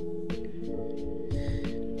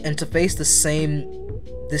 And to face the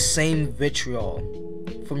same vitriol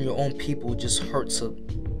from your own people just hurts a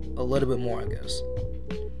little bit more, I guess.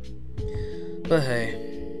 But hey,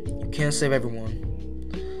 you can't save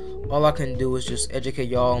everyone. All I can do is just educate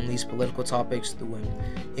y'all on these political topics through an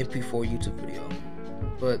MP4 YouTube video.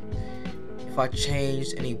 But if I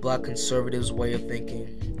changed any black conservatives' way of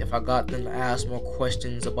thinking, if I got them to ask more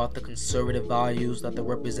questions about the conservative values that they're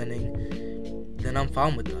representing, then I'm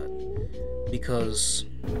fine with that. Because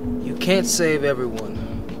you can't save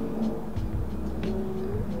everyone.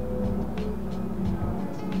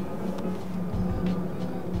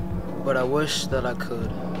 But I wish that I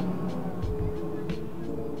could.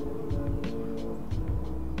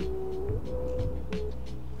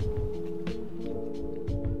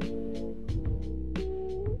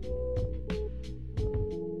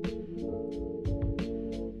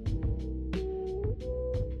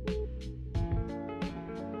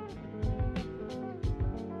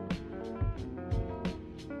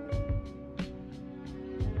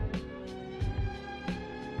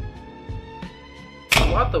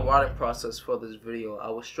 Throughout the writing process for this video, I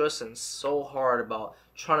was stressing so hard about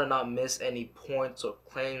trying to not miss any points or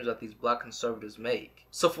claims that these black conservatives make.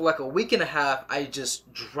 So for like a week and a half, I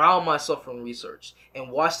just drowned myself in research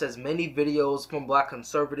and watched as many videos from black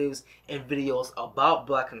conservatives and videos about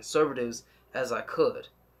black conservatives as I could.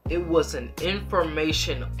 It was an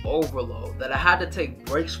information overload that I had to take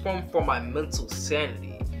breaks from for my mental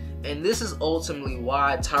sanity. And this is ultimately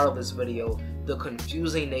why I titled this video The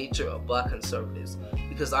Confusing Nature of Black Conservatives,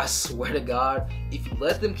 because I swear to God, if you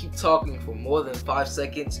let them keep talking for more than 5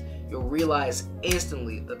 seconds, you'll realize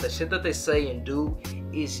instantly that the shit that they say and do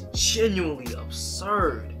is genuinely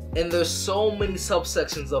absurd. And there's so many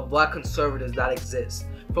subsections of black conservatives that exist,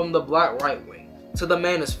 from the black right wing, to the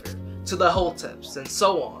manosphere, to the Hoteps, and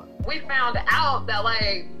so on. We found out that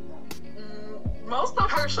like most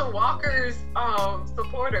of Herschel Walker's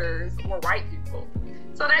supporters were white people.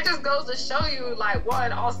 So that just goes to show you, like,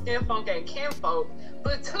 one, all skin folk ain't kinfolk,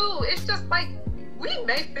 but two, it's just like, we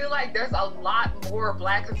may feel like there's a lot more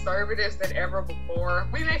black conservatives than ever before.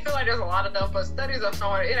 We may feel like there's a lot of them, but studies are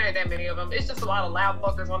showing it ain't that many of them. It's just a lot of loud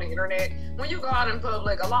fuckers on the internet. When you go out in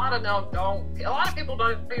public, a lot of people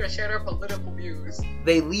don't even share their political views.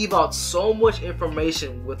 They leave out so much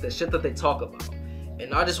information with the shit that they talk about.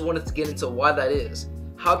 And I just wanted to get into why that is,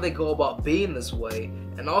 how they go about being this way,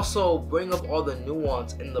 and also bring up all the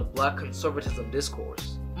nuance in the black conservatism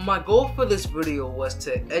discourse. My goal for this video was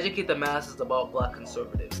to educate the masses about black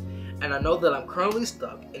conservatives, and I know that I'm currently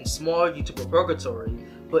stuck in small YouTuber purgatory,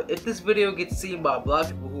 but if this video gets seen by black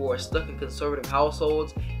people who are stuck in conservative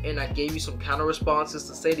households, and I gave you some counter responses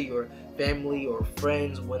to say to your family or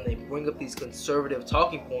friends when they bring up these conservative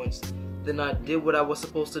talking points, then I did what I was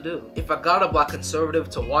supposed to do. If I got a black conservative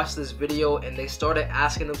to watch this video and they started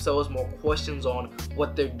asking themselves more questions on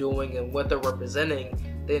what they're doing and what they're representing,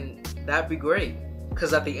 then that'd be great.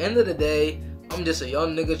 Cause at the end of the day, I'm just a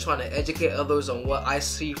young nigga trying to educate others on what I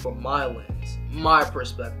see from my lens, my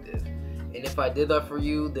perspective. And if I did that for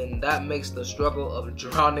you, then that makes the struggle of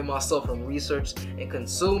drowning myself in research and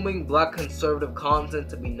consuming black conservative content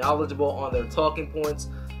to be knowledgeable on their talking points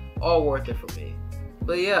all worth it for me.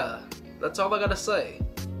 But yeah, that's all I gotta say.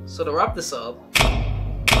 So to wrap this up,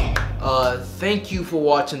 thank you for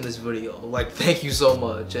watching this video. Like, thank you so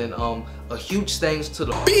much. And a huge thanks to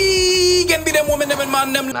the big and be them woman them and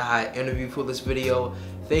man them I had interviewed for this video.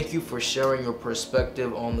 Thank you for sharing your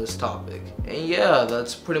perspective on this topic. And yeah,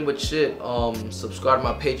 that's pretty much it. Subscribe to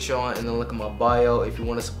my Patreon and then look at my bio if you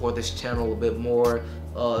want to support this channel a bit more.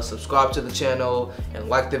 Subscribe to the channel and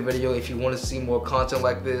like the video if you want to see more content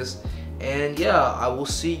like this. And yeah, I will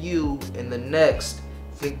see you in the next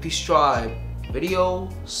Think Peace Tribe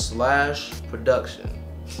video/production.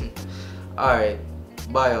 Alright,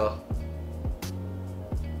 bye y'all.